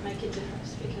doesn't make a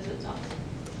difference, because it does.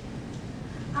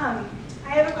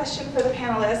 I have a question for the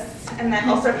panelists, and then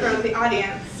also for the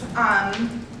audience.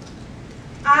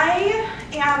 I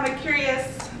am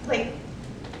curious, like,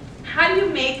 how do you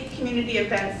make community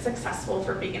events successful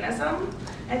for veganism?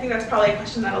 I think that's probably a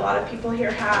question that a lot of people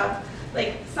here have.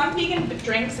 Like, some vegan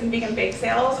drinks and vegan bake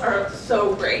sales are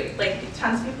so great. Like,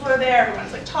 tons of people are there,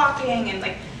 everyone's like talking and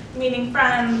like meeting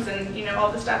friends and, you know,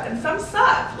 all this stuff. And some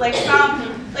suck. Like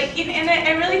some, like, and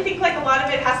I really think like a lot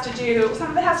of it has to do,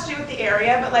 some of it has to do with the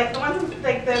area, but like the ones,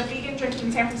 like the vegan drinks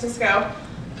in San Francisco,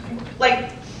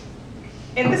 like,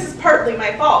 and this is partly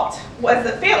my fault, was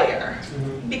a failure.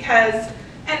 Because,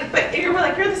 but you're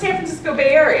like, you're the San Francisco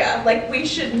Bay Area, like we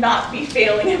should not be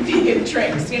failing in vegan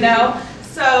drinks, you know?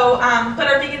 So, but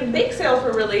our vegan bake sales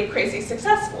were really crazy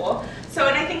successful. So,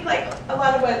 and I think like a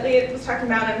lot of what Leigh was talking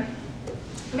about, and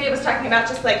May was talking about,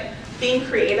 just like being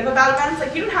creative about events.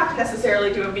 Like, you don't have to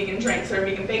necessarily do a vegan drinks or a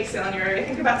vegan bake sale in your area.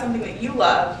 Think about something that you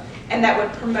love and that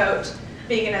would promote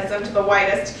veganism to the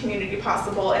widest community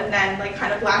possible, and then like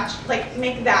kind of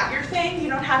make that your thing. You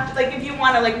don't have to, like, if you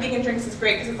want to, like, vegan drinks is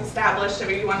great because it's established, so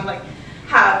you want to like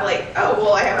have like, oh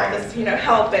well, I have all this, you know,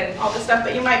 help and all this stuff,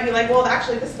 but you might be like, well,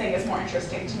 actually this thing is more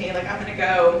interesting to me, like I'm gonna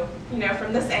go, you know,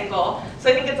 from this angle. So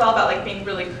I think it's all about like being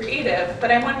really creative,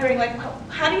 but I'm wondering, like,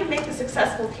 how do you make a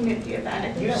successful community event?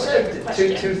 I think you said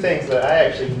two things that I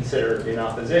actually consider in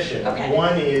opposition. Okay.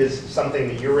 One is something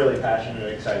that you're really passionate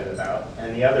and excited about,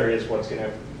 and the other is what's going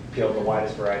to appeal to the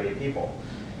widest variety of people.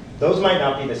 Those might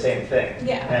not be the same thing.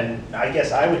 Yeah. And I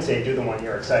guess I would say do the one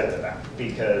you're excited about,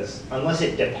 because unless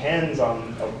it depends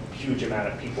on a huge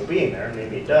amount of people being there,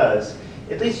 maybe it does,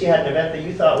 at least you had an event that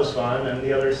you thought was fun, and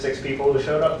the other 6 people who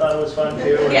showed up thought it was fun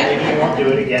too, and maybe you won't do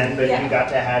it again, but you got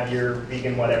to have your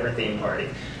vegan whatever theme party.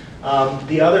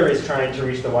 The other is trying to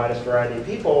reach the widest variety of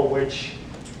people, which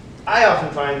I often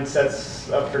find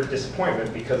sets up for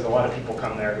disappointment because a lot of people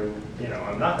come there who, you know,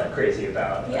 I'm not that crazy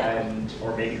about, and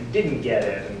or maybe who didn't get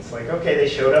it, and it's like, okay, they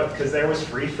showed up because there was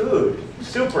free food,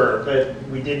 super, but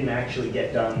we didn't actually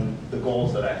get done the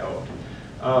goals that I hoped.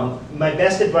 My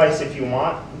best advice, if you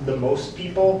want the most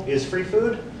people, is free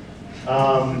food.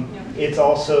 It's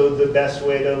also the best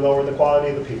way to lower the quality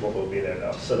of the people who will be there,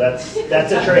 though. So that's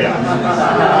a trade-off.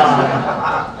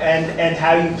 And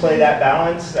how you play that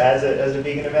balance as a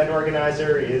vegan event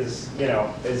organizer is, you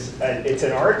know, it's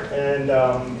an art, and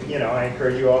you know, I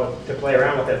encourage you all to play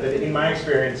around with it. But in my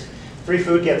experience, free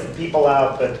food gets the people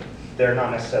out, but they're not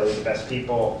necessarily the best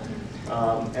people.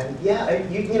 And yeah,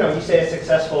 you know, you say a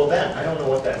successful event. I don't know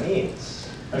what that means.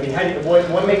 I mean,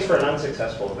 what makes for an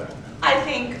unsuccessful event? I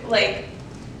think, like,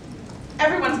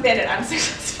 everyone's been at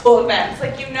unsuccessful events.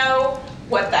 Like, you know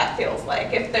what that feels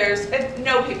like. If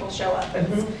no people show up,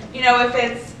 it's, you know, if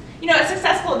it's, you know, a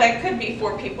successful event could be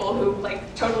for people who,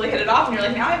 like, totally hit it off, and you're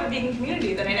like, now I have a vegan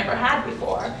community that I never had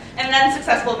before. And an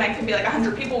unsuccessful event could be like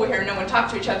 100 people were here and no one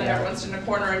talked to each other, and everyone's in a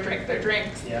corner and drank their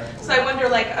drinks. So I wonder,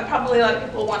 like, probably a lot of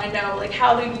people want to know, like,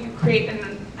 how do you create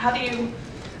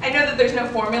I know that there's no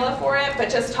formula for it, but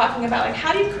just talking about, like,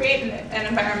 how do you create an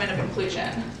environment of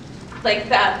inclusion? Like,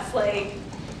 that's, like,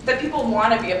 that people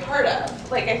want to be a part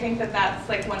of. Like, I think that that's,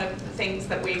 like, one of the things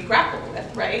that we grapple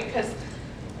with, right? Because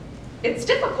it's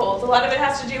difficult. A lot of it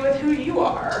has to do with who you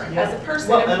are as a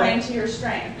person, and playing to your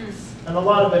strengths. And a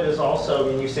lot of it is also,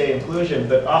 when you say inclusion,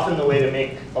 but often the way to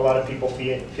make a lot of people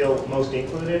feel most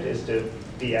included is to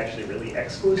be actually really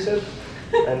exclusive.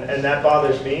 And that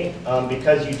bothers me,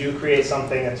 because you do create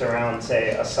something that's around, say,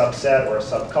 a subset or a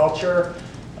subculture.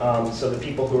 So the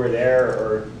people who are there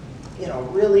are, you know,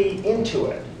 really into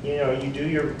it. You know, you do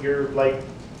your like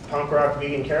punk rock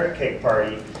vegan carrot cake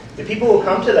party. The people who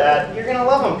come to that, you're gonna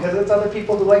love them because it's other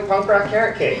people who like punk rock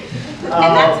carrot cake. And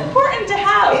that's important to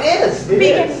have. It is.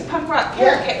 Vegan punk rock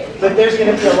carrot cake. But there's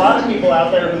going to be a lot of people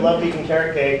out there who love vegan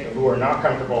carrot cake who are not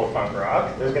comfortable with punk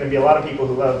rock. There's going to be a lot of people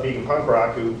who love vegan punk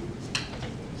rock who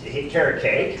hate carrot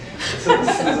cake. This is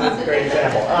a great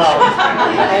example.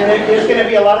 And there's going to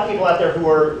be a lot of people out there who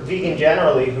are vegan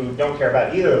generally who don't care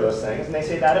about either of those things, and they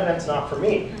say that event's not for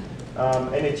me.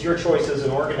 And it's your choice as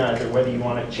an organizer whether you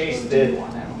want to chase the,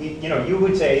 you know, you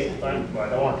would say, well, I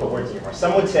don't want to put words in your mouth.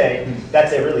 Some would say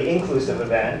that's a really inclusive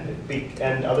event,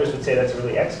 and others would say that's a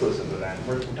really exclusive event.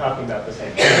 We're talking about the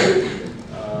same thing.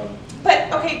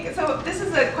 But, okay, so this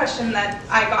is a question that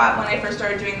I got when I first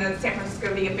started doing the San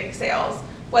Francisco Vegan Bake Sales,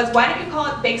 was why don't you call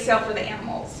it Bake Sale for the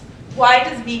Animals? Why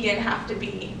does vegan have to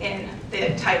be in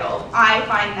the title? I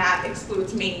find that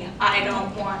excludes me. I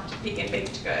don't want vegan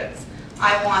baked goods.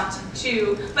 I want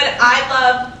to, but I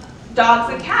love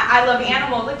dogs and cats. I love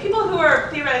animals. Like, people who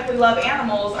are theoretically love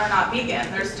animals are not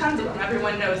vegan. There's tons of them.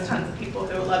 Everyone knows tons of people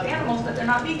who love animals, but they're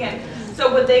not vegan.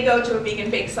 So would they go to a vegan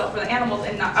bake sale for the animals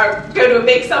and not, or go to a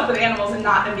bake sale for the animals and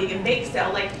not a vegan bake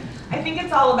sale? Like, I think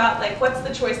it's all about, like, what's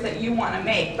the choice that you want to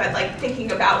make, but, like,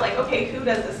 thinking about, like, okay, who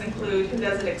does this include, who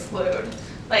does it exclude?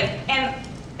 Like, and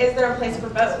is there a place for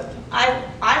both?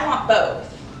 I want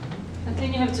both. I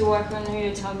think you have to work on who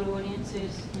your target audience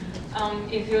is.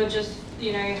 If you're just,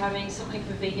 you know, having something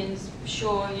for vegans,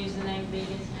 sure, use the name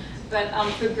vegans. But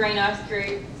for Green Earth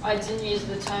Group, I didn't use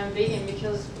the term vegan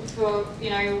because for, you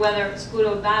know, whether it's good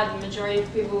or bad, the majority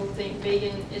of people think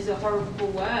vegan is a horrible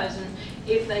word. And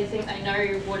if they think they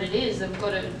know what it is, they've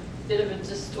got a bit of a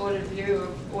distorted view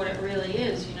of what it really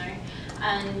is, you know.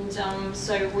 And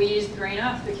so we used Green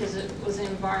Earth because it was an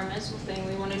environmental thing.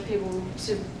 We wanted people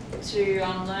to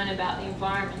learn about the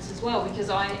environments as well, because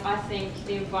I think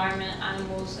the environment,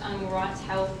 animals, animal rights,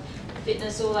 health,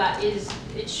 fitness, all that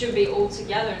it should be all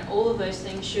together, and all of those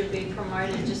things should be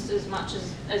promoted just as much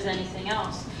as anything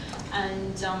else.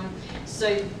 And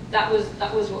so that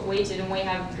was what we did, and we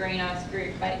have Green Earth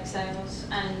Group Bake Sales.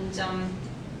 And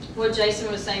what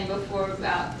Jason was saying before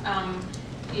about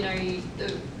you know,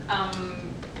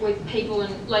 with people,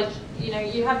 and, like, you know,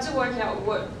 you have to work out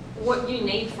what you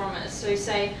need from it. So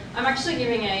say, I'm actually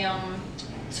giving a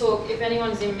talk, if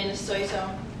anyone's in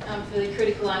Minnesota, for the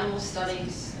Critical Animal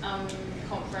Studies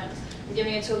conference. I'm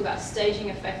giving a talk about staging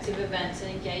effective events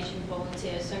and engaging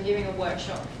volunteers. So I'm giving a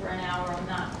workshop for an hour on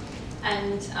that.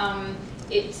 And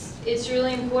it's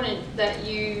really important that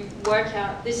you work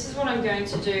out, this is what I'm going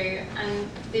to do, and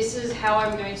this is how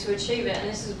I'm going to achieve it, and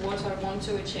this is what I want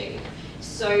to achieve.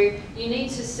 So you need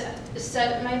to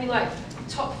set maybe like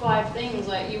top 5 things.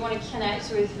 Like, you want to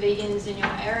connect with vegans in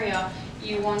your area.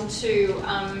 You want to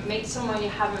meet someone you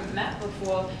haven't met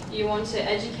before. You want to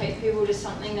educate people to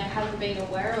something they haven't been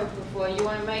aware of before. You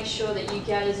want to make sure that you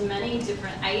get as many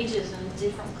different ages and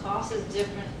different classes,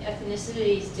 different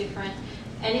ethnicities, different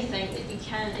anything that you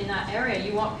can in that area.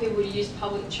 You want people to use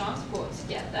public transport to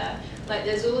get there. Like,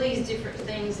 there's all these different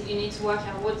things that you need to work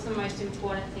out what's the most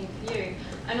important thing for you.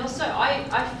 And also, I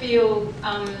feel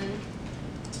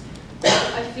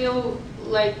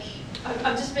like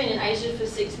I've just been in Asia for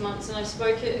 6 months, and I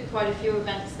spoke at quite a few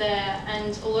events there,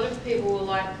 and a lot of people were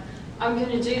like, I'm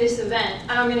going to do this event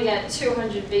and I'm going to get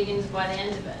 200 vegans by the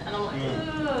end of it. And I'm like,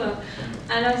 ugh.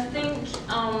 And I think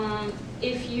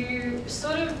if you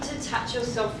sort of detach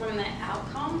yourself from the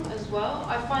outcome as well,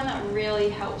 I find that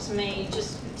really helps me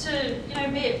just to, you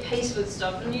know, be at peace with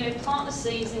stuff and, you know, plant the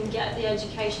seeds and get the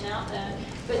education out there.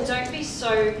 But don't be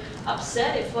so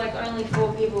upset if like only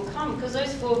 4 people come, because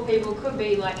those 4 people could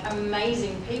be like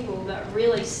amazing people that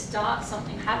really start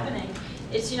something happening.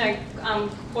 It's, you know,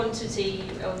 quantity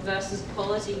versus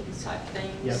quality type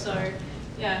thing. Yep. So,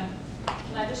 yeah.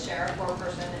 Can I just share a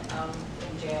 4-person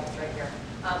in jail right here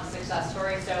success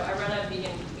story? So I run a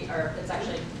vegan, or it's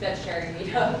actually vegetarian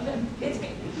meetup. It's me,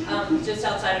 just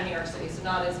outside of New York City, so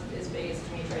not as big as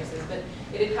Demetrius is, but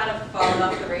it had kind of fallen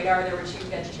off the radar. There were 2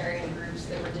 vegetarian groups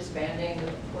that were disbanding.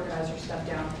 The organizer stepped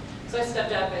down, so I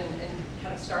stepped up and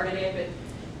kind of started it,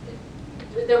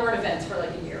 but there weren't events for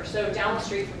like a year. So down the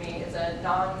street from me is a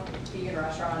non-vegan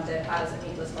restaurant that has a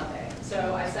meatless Monday.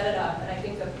 So I set it up, and I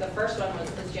think the first one was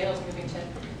because Jail's moving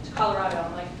to Colorado.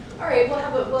 I'm like, all right, we'll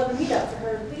have a meetup for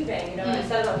her leaving, you know. And I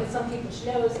set it up with some people she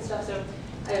knows and stuff. So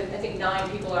I think 9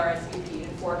 people are SVP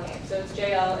and 4 came. So it's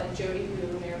JL and Jody,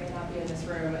 who may or may not be in this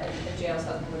room, and JL's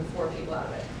helping move 4 people out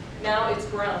of it. Now it's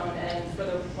grown, and for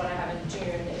the one I have in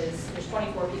June there's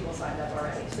 24 people signed up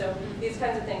already. So these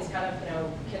kinds of things kind of, you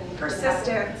know, can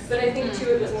persistence. But I think too,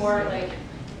 it was more like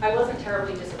I wasn't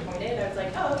terribly disappointed. I was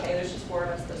like, oh, okay, there's just 4 of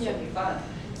us. This will be fun.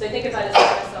 So I think if I just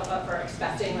set myself up for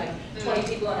expecting like 20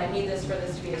 people and I need this for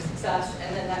this to be a success,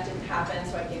 and then that didn't happen,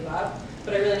 so I gave up.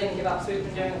 But I really didn't give up. So we've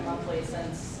been doing it monthly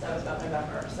since that was about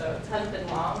November. So it hasn't been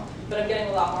long, but I'm getting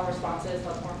a lot more responses,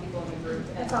 lots more people in the group,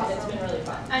 and it's been really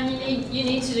fun. And you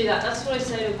need to do that. That's what I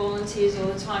say to volunteers all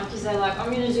the time, because they're like,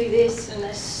 I'm going to do this, and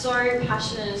they're so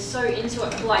passionate and so into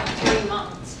it for like 3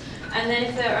 months. And then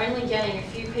if they're only getting a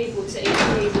few people to each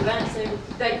of these events,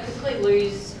 they quickly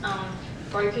lose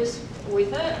focus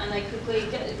with it, and they quickly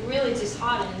get really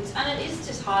disheartened. And it is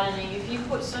disheartening if you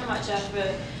put so much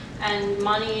effort and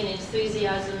money and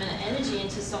enthusiasm and energy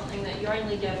into something that you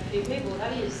only get a few people.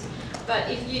 That is. But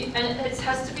if you, and it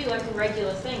has to be like a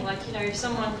regular thing. Like, you know, if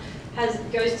someone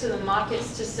goes to the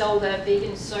markets to sell their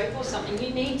vegan soap or something,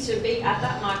 you need to be at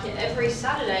that market every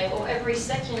Saturday or every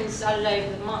second Saturday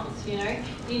of the month, you know?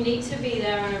 You need to be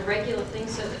there on a regular thing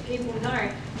so that people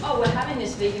know, oh, we're having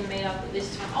this vegan meetup at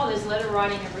this time. Oh, there's letter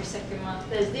writing every second month.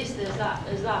 There's this, there's that,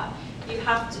 there's that. You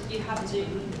have to.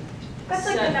 That's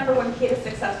like the #1 key to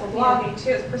successful blogging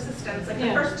too, is persistence. Like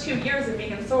the first 2 years of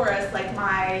Vegansaurus, like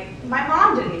my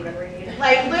mom didn't even read.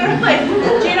 Like literally, like,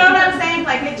 do you know what I'm saying?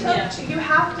 Like it took, you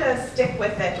have to stick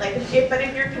with it. Like but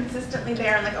if you're consistently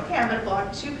there and like, okay, I'm gonna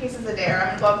blog 2 pieces a day, or I'm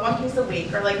gonna blog 1 piece a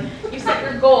week, or like you set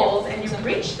your goals and you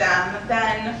reach them,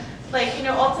 then like, you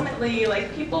know, ultimately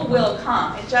like people will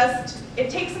come. It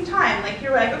takes some time. Like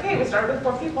you're like, okay, we started with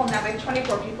 4 people, now we have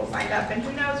 24 people signed up, and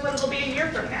who knows what it'll be a year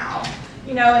from now.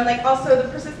 You know, and like also the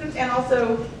persistence and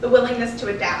also the willingness to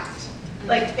adapt.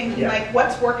 Like thinking like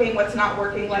what's working, what's not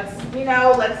working,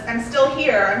 I'm still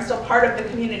here, I'm still part of the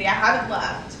community, I haven't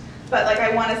left. But like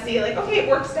I want to see like, okay, it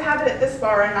works to have it at this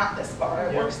bar and not this bar.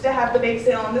 It works to have the bake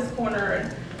sale in this corner,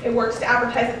 and it works to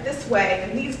advertise it this way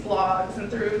in these blogs and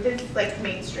through this like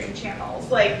mainstream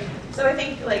channels. Like, so I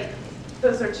think like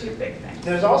those are 2 big things.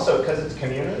 There's also, because it's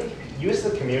community, use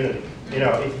the community. You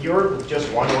know, if you're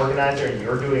just one organizer and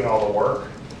you're doing all the work,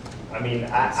 I mean,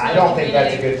 I don't think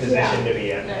that's a good position to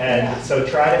be in. And so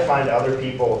try to find other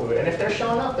people who, and if they're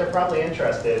showing up, they're probably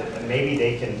interested, and maybe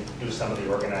they can do some of the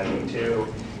organizing too.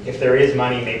 If there is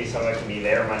money, maybe some of it can be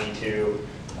their money too.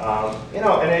 You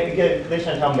know, and again,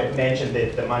 Leigh-Chantelle mentioned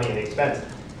the money and the expense.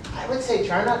 I would say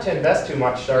try not to invest too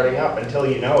much starting up until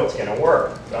you know it's going to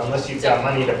work, unless you've got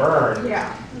money to burn.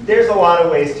 Yeah. There's a lot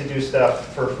of ways to do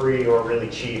stuff for free or really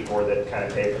cheap, or that kind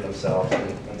of pay for themselves,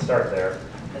 and start there.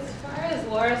 As far as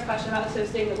Laura's question about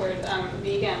associating the word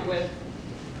vegan with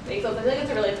bagels, I think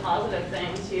it's a really positive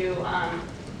thing to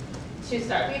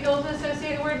start people to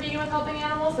associate the word vegan with helping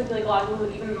animals. I feel like a lot of people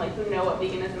who even like who know what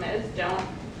veganism is don't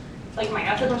like might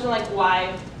ask the question like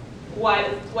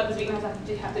what does vegan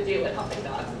have to do with helping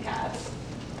dogs and cats?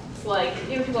 like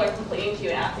even people are complaining to you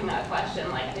and asking that question,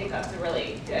 like I think that's a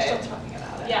really good. Still talking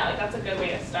about it. Yeah, like that's a good way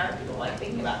to start people like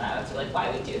thinking about that. That's like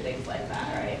why we do things like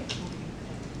that, right?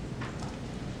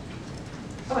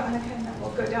 Oh, and then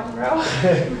we'll go down the row.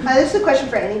 This is a question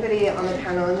for anybody on the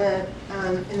panel.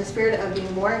 In the spirit of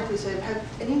being more inclusive, have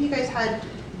any of you guys had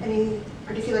any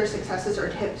particular successes or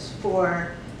tips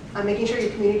for making sure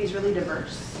your community is really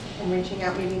diverse and reaching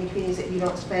out maybe in communities that you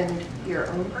don't spend your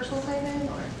own personal time in?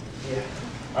 Or? Yeah.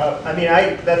 I mean,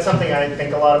 that's something I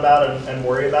think a lot about and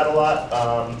worry about a lot.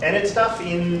 And it's tough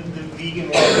in the vegan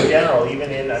world in general,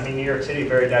 even in, I mean, New York City,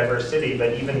 very diverse city,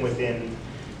 but even within,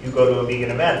 you go to a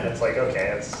vegan event and it's like,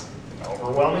 okay, it's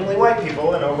overwhelmingly white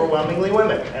people and overwhelmingly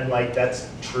women. And like, that's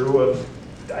true of,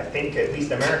 I think, at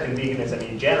least American veganism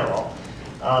in general.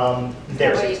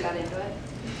 That's why you got into it?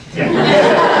 Yeah.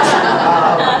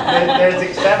 There's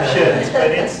exceptions, but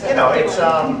it's, you know, it's,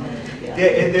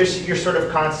 you're sort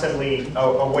of constantly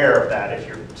aware of that if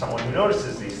you're someone who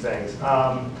notices these things.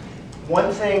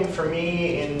 One thing for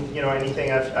me in, you know,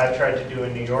 anything I've tried to do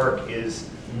in New York is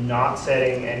not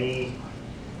setting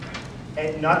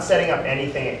up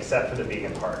anything except for the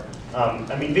vegan part.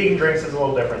 I mean, vegan drinks is a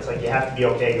little different. It's like you have to be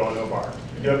okay going to a bar.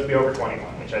 You do have to be over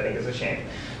 21, which I think is a shame.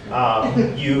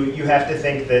 You have to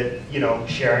think that, you know,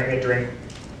 sharing a drink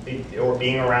or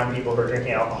being around people who are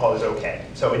drinking alcohol is okay.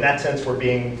 So in that sense, we're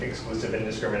being exclusive and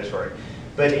discriminatory.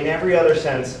 But in every other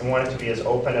sense, I want it to be as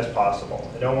open as possible.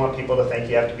 I don't want people to think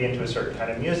you have to be into a certain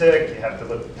kind of music, you have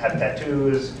to have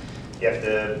tattoos, you have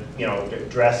to, you know,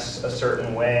 dress a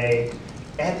certain way.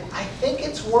 And I think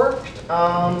it's worked.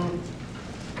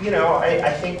 You know,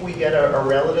 I think we get a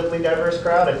relatively diverse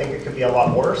crowd. I think it could be a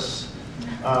lot worse.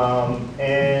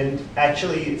 And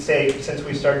actually, say, since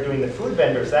we started doing the food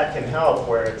vendors, that can help,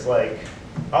 where it's like,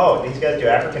 oh, these guys do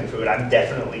African food, I'm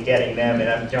definitely getting them, and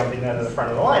I'm jumping them to the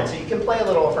front of the line. So you can play a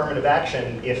little affirmative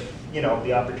action if, you know,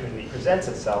 the opportunity presents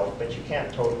itself, but you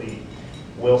can't totally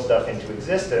will stuff into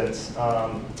existence.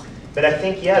 But I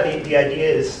think, yeah, the idea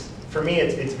is, for me,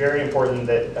 it's very important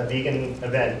that a vegan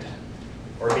event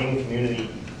or a vegan community,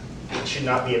 it should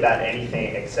not be about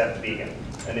anything except vegan.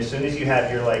 And as soon as you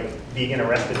have your like vegan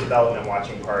arrested development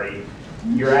watching party,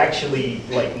 you're actually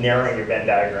like narrowing your Venn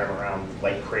diagram around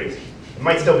like crazy. It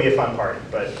might still be a fun party,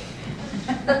 but.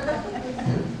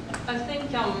 I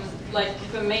think like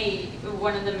for me,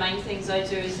 one of the main things I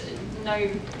do is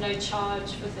no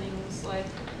charge for things. Like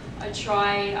I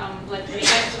try, like the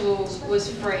festival was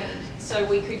free, so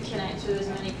we could connect with as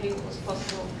many people as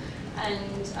possible.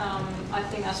 And I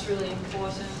think that's really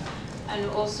important. And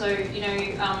also, you know,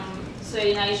 so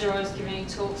in Asia I was giving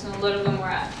talks, and a lot of them were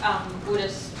at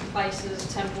Buddhist places,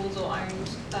 temples or owned.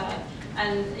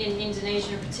 And in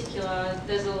Indonesia in particular,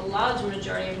 there's a large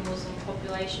majority of Muslim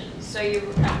population. So you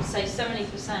say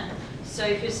 70%. So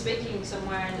if you're speaking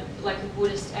somewhere in like a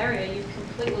Buddhist area, you've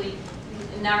completely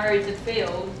narrowed the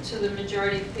field to the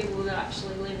majority of people that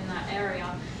actually live in that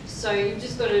area. So you've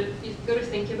got to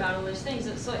think about all those things.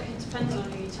 It's like, it depends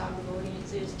on who your target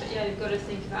audience is, but yeah, you've got to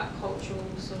think about cultural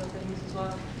sort of things as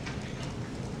well.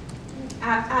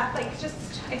 Like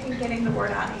just, I think getting the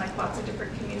word out in like lots of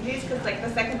different communities, because like the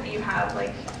second that you have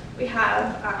like, we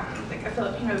have like a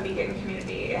Filipino vegan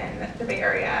community in the Bay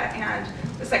Area, and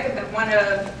the second that one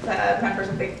of the members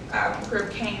of the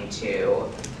group came to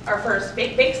our first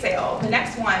bake sale, the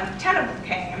next one, 10 of them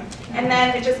came, and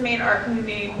then it just made our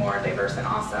community more diverse and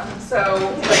awesome.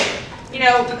 So like, you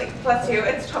know, like, bless you,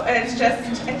 it's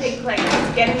just, I think like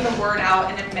getting the word out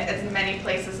in as many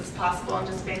places as possible and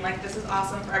just being like, this is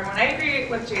awesome for everyone. I agree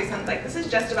with Jason, like this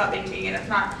is just about being vegan, it's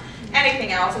not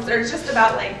anything else. It's just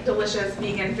about like delicious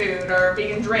vegan food or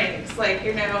vegan drinks, like,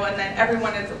 you know, and then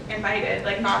everyone is invited,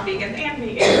 like non-vegans and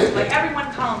vegans, like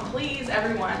everyone come, please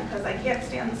everyone, because I can't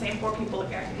stand the same 4 people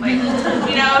again, like,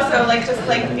 you know, so like just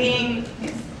like being,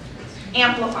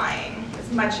 amplifying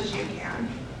as much as you can.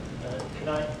 Can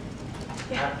I?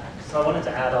 Yeah. So I wanted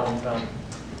to add on from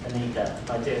Anita,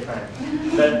 my dear friend,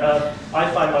 that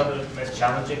I find one of the most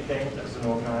challenging things as an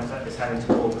organizer is having to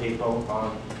call people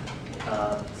on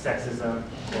sexism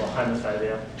or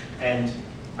homophobia, and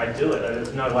I do it.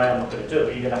 There's no way I'm not going to do it,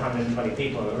 but you get 120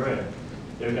 people in the room.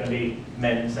 There are going to be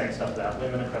men saying stuff about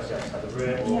women across the other side of the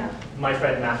room. Or my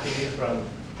friend Matthew from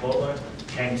Portland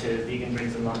came to Vegan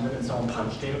Drinks in London and someone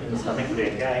punched him in the stomach for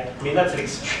being gay. I mean, that's an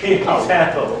extreme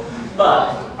example.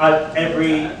 But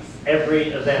every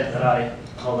event that I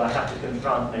hold, I have to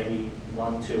confront maybe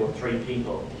 1, 2, or 3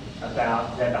 people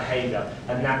about their behavior.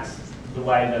 And that's the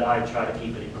way that I try to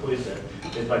keep it inclusive,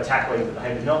 is by tackling the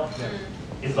behavior, not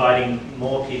inviting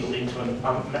more people into a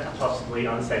possibly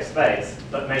unsafe space,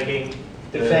 but making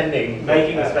Defending.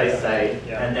 making the space safe,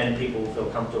 Yeah. and then people feel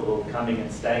comfortable coming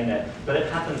and staying there. But it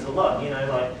happens a lot, you know,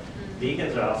 like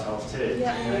vegans are assholes too.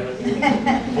 Yeah. You know,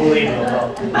 bullied a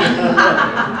lot.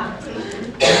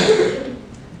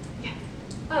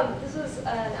 This was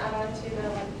an add-on to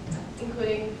the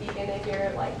including vegan in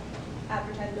your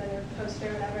advertisement or poster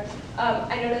or whatever.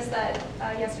 I noticed that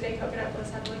yesterday Coconut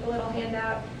Bliss had a little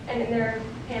handout, and in their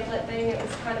pamphlet thing, it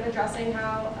was kind of addressing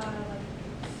how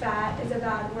fat is a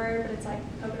bad word, but it's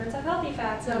coconuts have healthy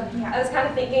fat. So I was kind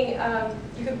of thinking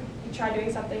you try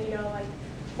doing something,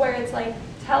 where it's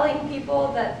telling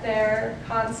people that their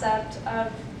concept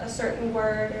of a certain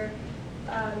word or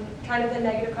kind of the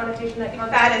negative connotation that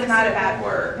comes. Fat is not a bad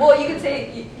word. Well, you could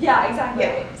say, yeah, exactly.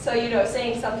 Yeah. So,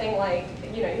 saying something like,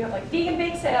 you have vegan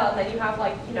bake sale, and then you have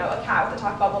a cat with a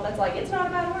talk bubble that's it's not a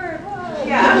bad word. Whoa.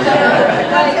 Yeah.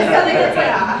 Something that's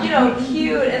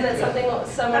cute, and then someone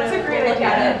That's a will great look idea.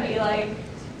 at it and be like,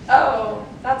 oh,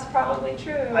 that's probably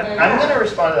true. I'm going to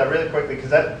respond to that really quickly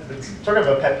because it's sort of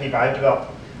a pet peeve I've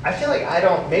developed. I feel like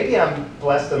maybe I'm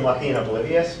blessed and lucky and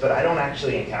oblivious, but I don't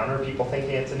actually encounter people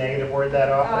thinking it's a negative word that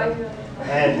Oh, often. I do.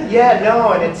 And yeah,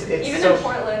 no, and it's Even so, in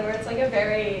Portland, where it's a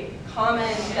very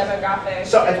common demographic.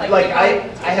 so it's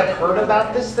I have heard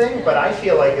about this thing, but I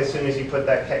feel like as soon as you put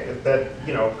that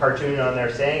cartoon on there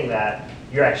saying that,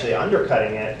 you're actually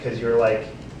undercutting it because you're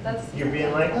you're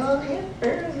being oh yeah,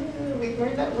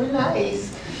 we're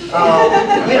nice.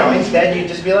 Instead you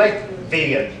just be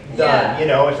vegan, done.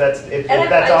 Yeah. If that's I'm sure it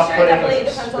off-putting, definitely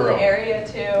depends on the screw 'em. area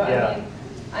too. Yeah.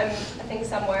 I mean, I think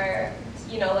somewhere,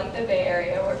 the Bay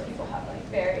Area where people have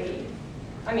very,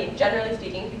 generally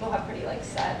speaking, people have pretty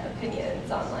set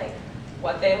opinions on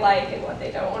what they like and what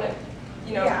they don't want to,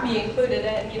 be included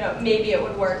in. Maybe it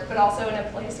would work, but also in a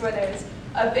place where there's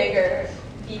a bigger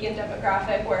vegan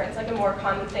demographic where it's a more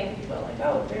common thing. People are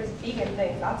oh, there's vegan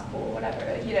things, that's cool, whatever.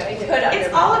 It could.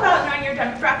 It's all about knowing your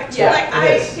demographic too. Yeah,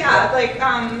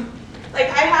 I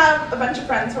have a bunch of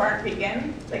friends who aren't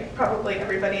vegan, probably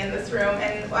everybody in this room.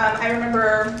 And I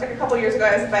remember a couple years ago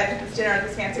I was invited to this dinner at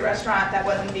this fancy restaurant that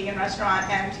wasn't a vegan restaurant,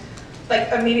 and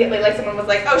immediately someone was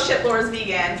oh shit, Laura's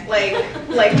vegan,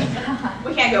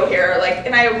 we can't go here,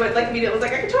 and I would immediately was I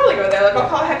could totally go there, I'll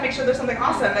call ahead and make sure there's something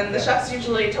awesome, and the chef's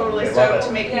usually totally stoked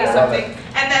to make me something.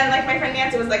 And then my friend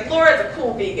Nancy was Laura's a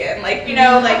cool vegan, she, but I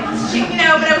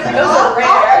was all the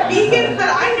vegans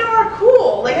that I know are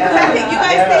cool, the fact that you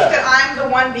guys think that I'm the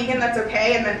one vegan that's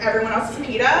okay and then everyone else is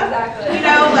PETA, Exactly.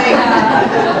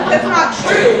 that's not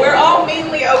true, we're all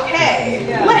mainly okay,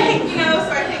 so I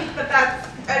think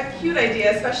that's a cute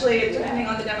idea, especially depending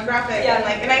on the demographic. Yeah.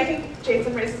 And I think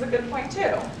Jason raises a good point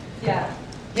too. Yeah.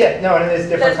 Yeah, no, and in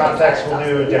different contexts we'll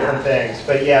do different Yeah. things.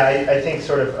 But yeah, I think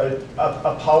sort of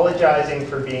apologizing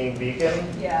for being vegan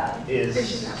is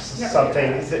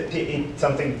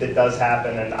something that does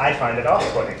happen, and I find it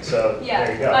off-putting. So Yeah.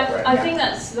 there you go. I think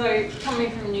that's though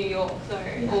coming from New York though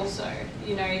also,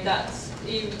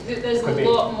 there's Could a be.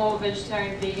 lot more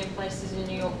vegetarian vegan places in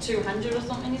New York, 200 or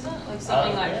something, is it?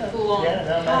 Something full on.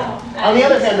 Yeah, no. On the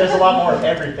other hand, there's a lot you in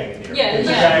New York. Yeah, It's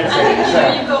a yeah. giant city, so,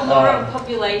 And you've got more of a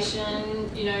population,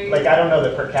 I don't know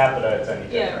that per capita it's any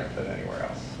Yeah. different than anywhere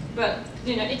else. But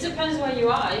it depends where you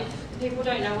are. If people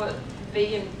don't know what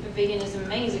veganism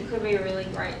means, it could be a really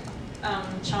great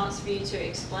chance for you to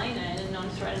explain it in a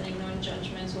non-threatening,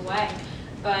 non-judgmental way.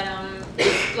 But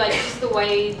just the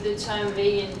way the term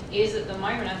vegan is at the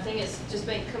moment, I think it's just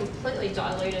been completely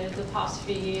diluted the past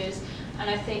few years. And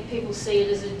I think people see it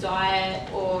as a diet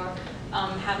or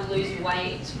how to lose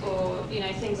weight or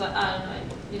things like I don't know.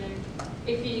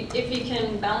 If you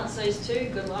can balance those two,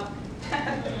 good luck.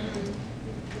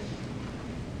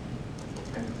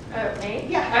 Me?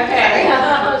 Yeah. Okay. I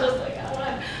was just I don't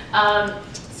know.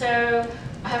 So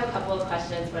I have a couple of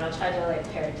questions, but I'll try to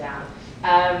pare it down.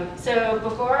 So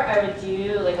before I would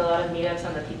do a lot of meetups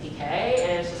on the PPK,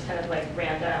 and it was just kind of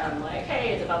random,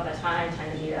 hey, it's about that time to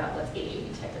meet up, let's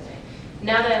eat type of thing.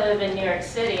 Now that I live in New York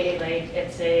City,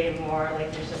 it's a more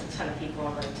there's just a ton of people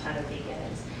and a ton of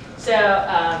vegans. So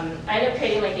I ended up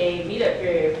creating a meetup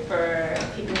group for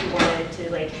people who wanted to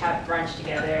have brunch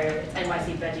together,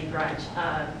 NYC Veggie Brunch.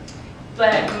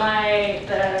 But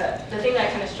the thing that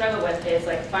I kind of struggle with is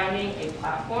finding a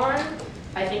platform.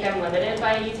 I think I'm limited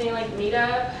by using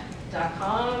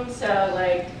meetup.com. So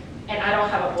and I don't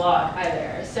have a blog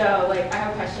either. So I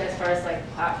have a question as far as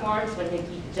platforms when you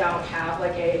don't have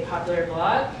a popular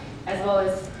blog, as well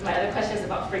as my other question is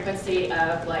about frequency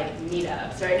of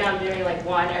meetups. Right now I'm doing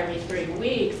one every 3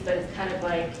 weeks, but it's kind of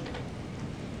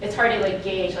it's hard to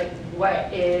gauge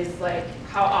what is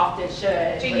how often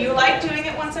should. Do you like doing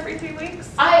it once every 3 weeks?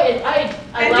 I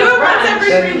And love do it once brunch.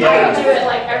 every 3 Yeah. I weeks. would do it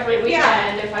every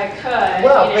weekend Yeah. if I I could.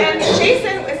 Well, you know. And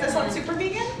Jason, is this on Super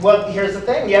Vegan? Well, here's the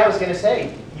thing. Yeah, I was going to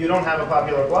say, you don't have a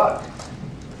popular blog.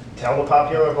 Tell the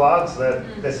popular blogs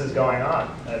that this is going on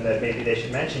and that maybe they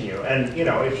should mention you. And you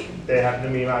know, if they happen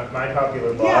to be my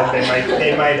popular blog, they might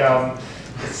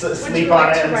sleep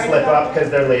on it and slip up because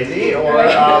they're lazy,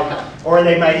 or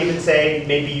they might even say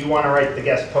maybe you want to write the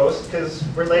guest post because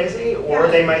we're lazy, or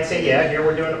they might say, yeah, here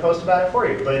we're doing a post about it for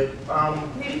you. But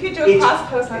maybe you could do a cross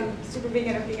post on Super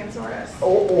Vegan or Vegansaurus.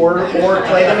 Or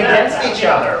play them against each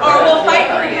other. Or we'll fight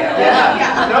for you.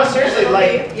 Yeah. No, seriously,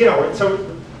 like, you know, so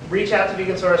reach out to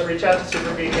Vegansaurus, reach out to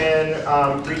Super Vegan,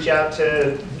 reach out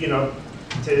to, you know,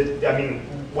 I mean,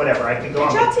 whatever, I could go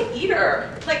on. Reach out to Eater.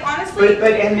 Like, honestly,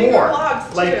 but and bigger more.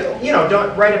 blogs Like, too. you know,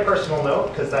 don't write a personal note,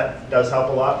 because that does help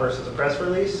a lot versus a press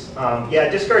release. Yeah,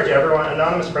 discourage everyone.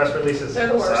 Anonymous press releases They're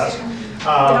the worst. suck.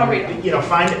 Don't read them. You know,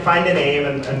 find a name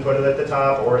and put it at the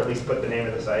top, or at least put the name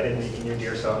of the site in your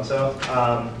dear so-and-so.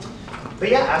 But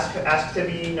yeah, ask to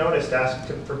be noticed,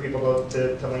 for people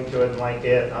to link to it and like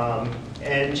it,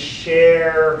 and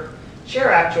share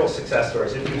actual success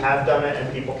stories. If you have done it and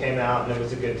people came out and it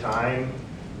was a good time,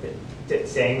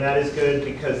 saying that is good,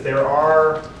 because there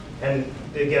are, and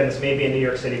again, this may be a New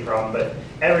York City problem, but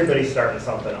everybody's starting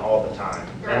something all the time,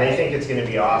 and they think it's going to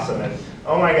be awesome. And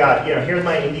oh my God, you know, here's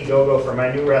my Indiegogo for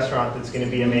my new restaurant that's going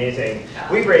to be amazing.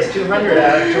 We've raised $200,000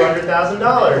 out of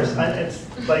 $200,000, and it's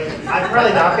like, I'm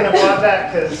probably not going to blog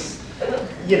that because,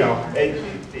 you know,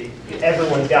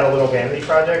 everyone's got a little vanity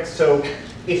project. So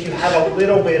if you have a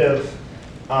little bit of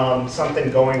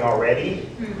something going already,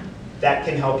 that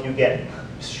can help you get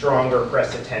stronger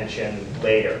press attention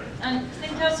later. And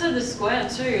think outside the square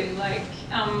too. Like,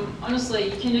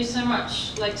 honestly, you can do so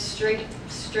much like street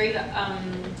sort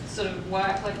of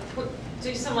work. Like,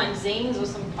 do some like zines or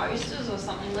some posters or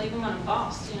something. Leave them on a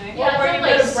bus, you know. Yeah, Or I've you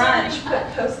done, go to like,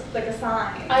 brunch, post like a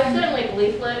sign. I've done like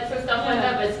leaflets and stuff like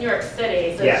that, but it's New York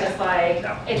City, so Yeah. it's just like,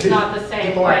 No. it's not the same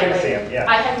People aren't way. gonna Like, see 'em, yeah.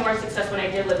 I had more success when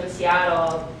I did live in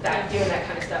Seattle, that doing that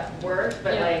kind of stuff worked,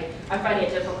 but Yeah. like, I'm finding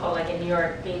it difficult, like in New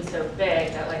York being so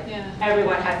big, that like, Yeah.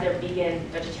 everyone has their vegan,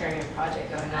 vegetarian project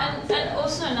going on. And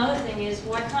also another thing is,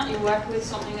 why can't you work with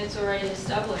something that's already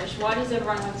established? Why does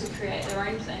everyone have to create their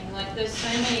own thing? Like, there's so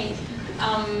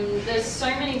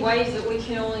many ways that we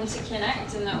can all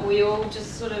interconnect, and that we all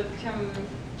just sort of come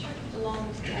along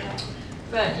together.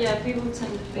 But yeah, people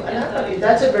tend to forget that.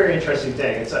 That's a very interesting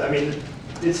thing. I mean,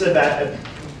 it's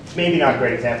maybe not a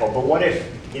great example, but what if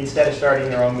instead of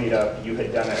starting your own meetup, you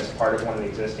had done it as part of one of the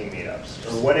existing meetups?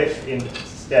 Or what if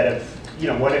instead of, you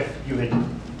know, what if you had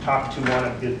talked to one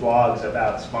of the blogs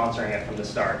about sponsoring it from the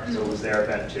start, so it was their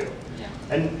event too? Yeah.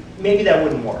 And maybe that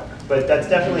wouldn't work, but that's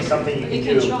definitely something you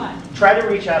can do. Try to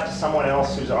reach out to someone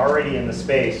else who's already in the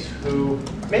space who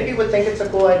maybe would think it's a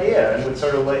cool idea and would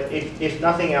sort of, if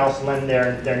nothing else, lend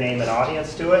their name and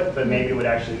audience to it, but maybe would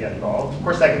actually get involved. Of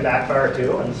course, that can backfire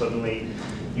too, and suddenly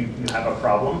you have a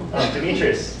problem.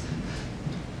 Demetrius.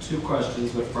 2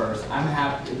 questions, but first, I'm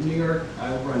happy, in New York,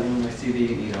 I run NYC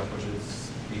Vegan Meetup, which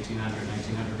is 1,800,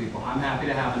 1,900 people. I'm happy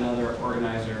to have another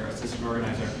organizer, assistant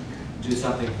organizer, do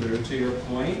something through, to your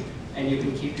point, and you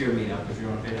can keep your meetup if you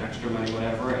want to pay extra money,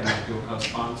 whatever, and do a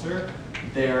co-sponsor.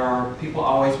 People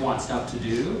always want stuff to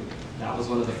do. That was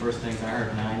one of the first things I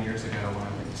heard 9 years ago when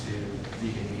I went to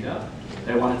Vegan Meetup.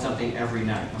 They wanted something every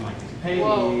night. I'm like, if you pay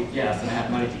me, yes, and I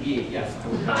have money to eat, yes, I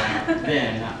would go out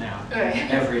then, not now,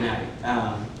 every night.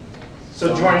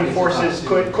 So joining forces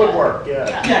could work,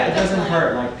 yeah. Yeah, it doesn't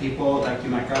hurt. Like people, like you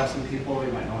might grab some people,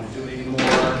 you might not want to do it anymore.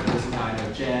 This is how I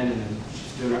know Jen, and then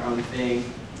she's doing her own thing.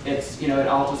 It's, you know, it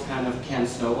all just kind of can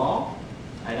snowball.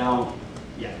 And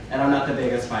I'm not the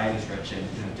biggest by any stretch. And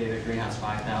you know, David Green has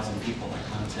 5,000 people that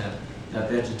come to the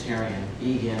vegetarian,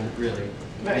 vegan, really,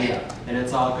 meetup. And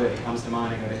it's all good. He comes to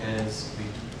mine, I go to his. We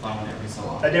phone every so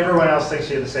often. And everyone else thinks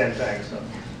you're the same thing, so.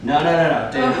 No.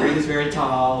 David Green is very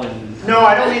tall and. No,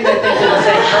 I don't mean that they're the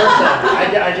same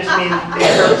person. I just mean in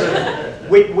terms of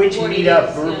which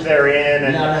meetup group they're in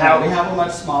and how. We have a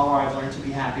much smaller. I've learned to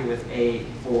be happy with 8,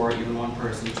 4, even 1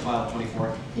 person, 12,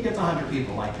 24. He gets 100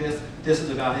 people like this. This is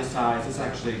about his size. It's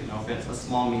actually, no offense, a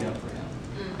small meetup for him.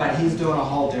 But he's doing a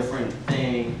whole different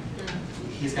thing.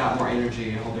 He's got more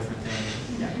energy, a whole different thing.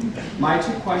 Yeah. My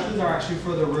 2 questions are actually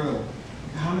for the room.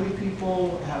 How many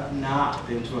people have not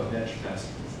been to a veg fest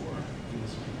before in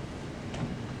this room?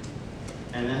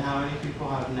 And then how many people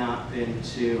have not been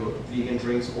to vegan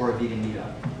drinks or a vegan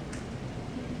meetup?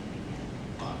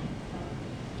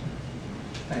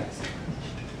 Thanks.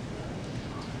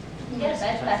 You get a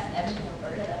veg fest in Edmonton,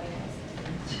 Alberta, that'd be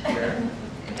nice. Where?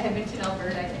 Edmonton,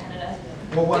 Alberta, Canada.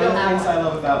 Well, one of the things I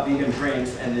love about vegan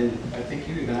drinks, and then I think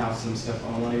you even have some stuff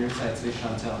on one of your sites,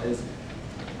 Leigh-Chantelle, is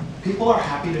people are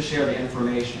happy to share the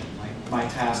information. Like my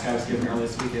task I was given earlier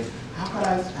this week is,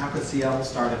 how could Seattle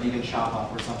start a vegan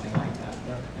shop-up or something like that?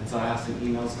 And so I have some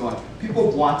emails going.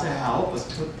 People want to help,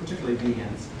 particularly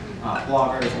vegans,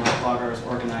 bloggers, non-bloggers,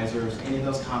 organizers, any of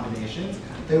those combinations.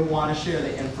 They want to share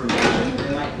the information.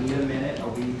 They might need a minute, a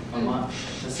week, a month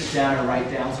to sit down and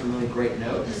write down some really great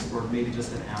notes, or maybe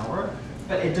just an hour.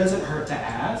 But it doesn't hurt to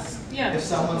ask. Yeah. If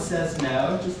someone says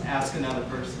no, just ask another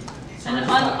person. And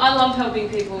I love helping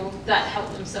people that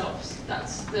help themselves.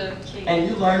 That's the key. And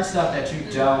you learn stuff that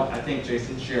you don't. I think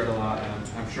Jason shared a lot, and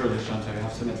I'm sure Leigh-Chantelle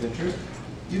have some adventures.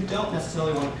 You don't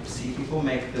necessarily want to see people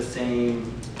make the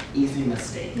same easy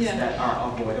mistakes that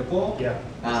are avoidable. Yeah.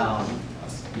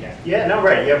 Yeah, no,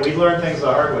 right. Yeah, we learn things the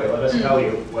hard way. Let us tell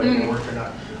you whether it worked or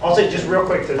not. Also, just real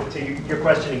quick to your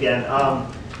question again,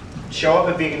 show up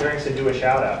at Vegan Drinks and do a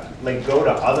shout out. Like, go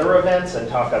to other events and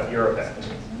talk up your event.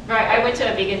 Right, I went to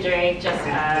a vegan drink just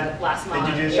last month.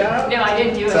 Did you do a shout out? No, I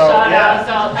didn't do a shout out,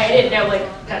 so I didn't know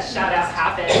like that shout out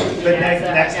happened. But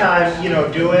next time,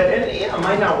 do it, and it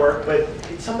might not work, but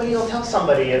somebody will tell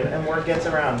somebody, and word gets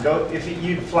around. Go if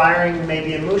you flyering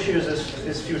maybe in moose shoes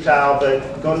is futile,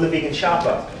 but go to the vegan shop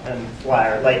up and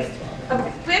flyer. Like,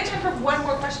 okay, we have time for one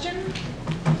more question.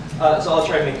 So I'll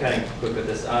try to make kind of quick with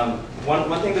this.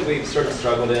 One thing that we've sort of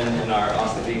struggled in our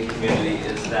Austin vegan community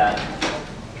is that,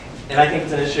 and I think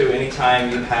it's an issue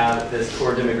anytime you have this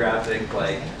core demographic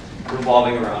like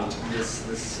revolving around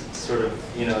this sort of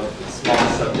small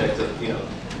subject of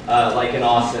like in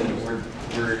Austin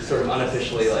we're sort of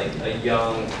unofficially like a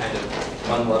young kind of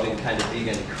fun-loving kind of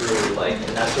vegan crew, like,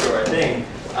 and that's sort of our thing.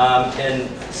 And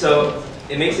so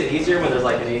it makes it easier when there's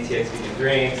like an ATX vegan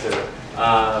drinks or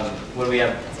when we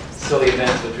have silly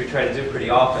events, which we try to do pretty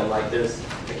often. Like there's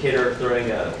a caterer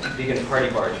throwing a vegan party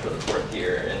barge for the 4th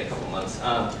year in a couple months.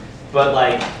 But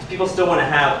like people still want to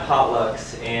have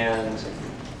potlucks and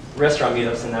restaurant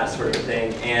meetups and that sort of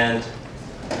thing. And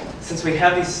since we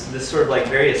have this sort of like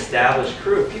very established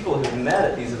crew of people who've met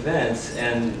at these events,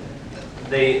 and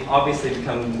they obviously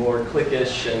become more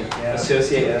cliquish and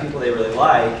associate with people they really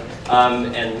like,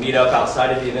 and meet up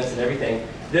outside of the events and everything.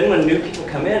 Then when new people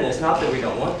come in, it's not that we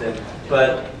don't want them,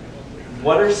 but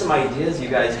what are some ideas you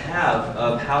guys have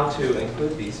of how to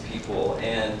include these people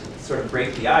and sort of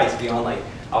break the ice beyond like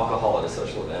alcohol at a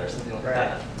social event or something like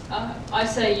that? I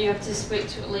say you have to speak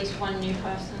to at least one new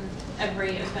person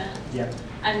every event. Yeah.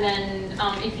 And then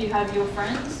if you have your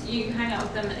friends, you hang out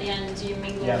with them at the end, you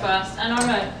mingle first. And I'm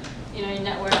a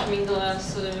network mingler,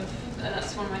 sort of,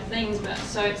 that's one of my things, but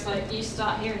so it's like you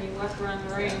start here and you work around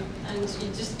the room, and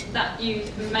you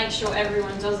make sure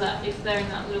everyone does that if they're in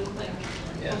that little clique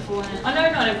beforehand. I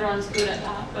know not everyone's good at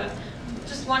that, but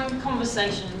just one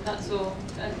conversation, that's all.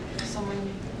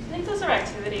 I think social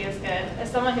activity is good.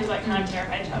 As someone who's like kind of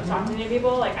terrified of talking to new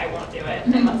people, like I won't do it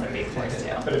unless I'm being forced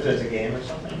to. But if there's a game or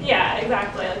something? Yeah,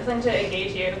 exactly. Like something to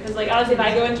engage you. Because like honestly, if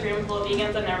I go into a room full of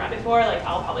vegans I've never met before, like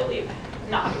I'll probably leave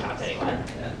not having talked to anyone.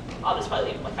 I'll just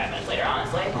probably leave like 5 minutes later,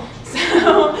 honestly.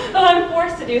 So if I'm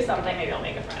forced to do something, maybe I'll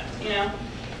make a friend, Yeah.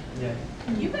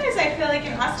 You guys, I feel like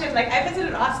in Austin, like I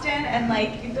visited Austin and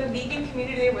like the vegan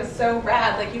community was so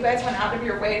rad. Like you guys went out of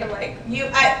your way to like,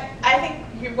 I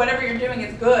think whatever you're doing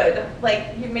is good.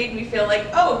 Like you made me feel like,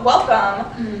 oh,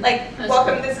 welcome. Like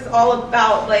welcome, this is all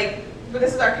about like,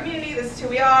 this is our community, this is who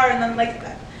we are. And then like,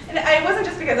 and it wasn't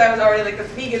just because I was already like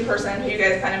this vegan person who you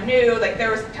guys kind of knew. Like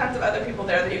there was tons of other people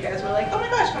there that you guys were like, oh my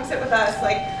gosh, come sit with us.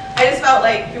 Like I just felt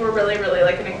like you were really, really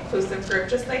like an inclusive group.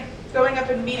 Just like going up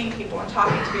and meeting people and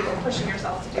talking to people and pushing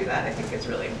yourself to do that, I think is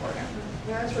really important.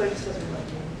 Yeah, that's really just doesn't like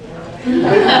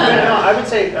No, I would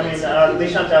say, I mean,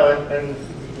 Leigh-Chantelle and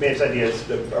Maeve's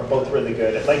ideas are both really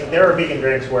good. Like, there are vegan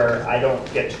drinks where I don't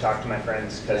get to talk to my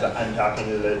friends because I'm talking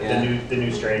to the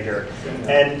new stranger,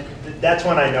 and that's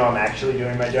when I know I'm actually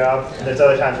doing my job. And there's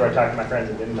other times where I talk to my friends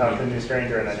and didn't talk to the new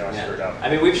stranger, and I know I screwed up. I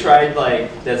mean, we've tried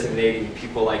like designating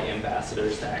people like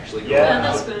ambassadors to actually go out.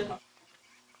 That's good.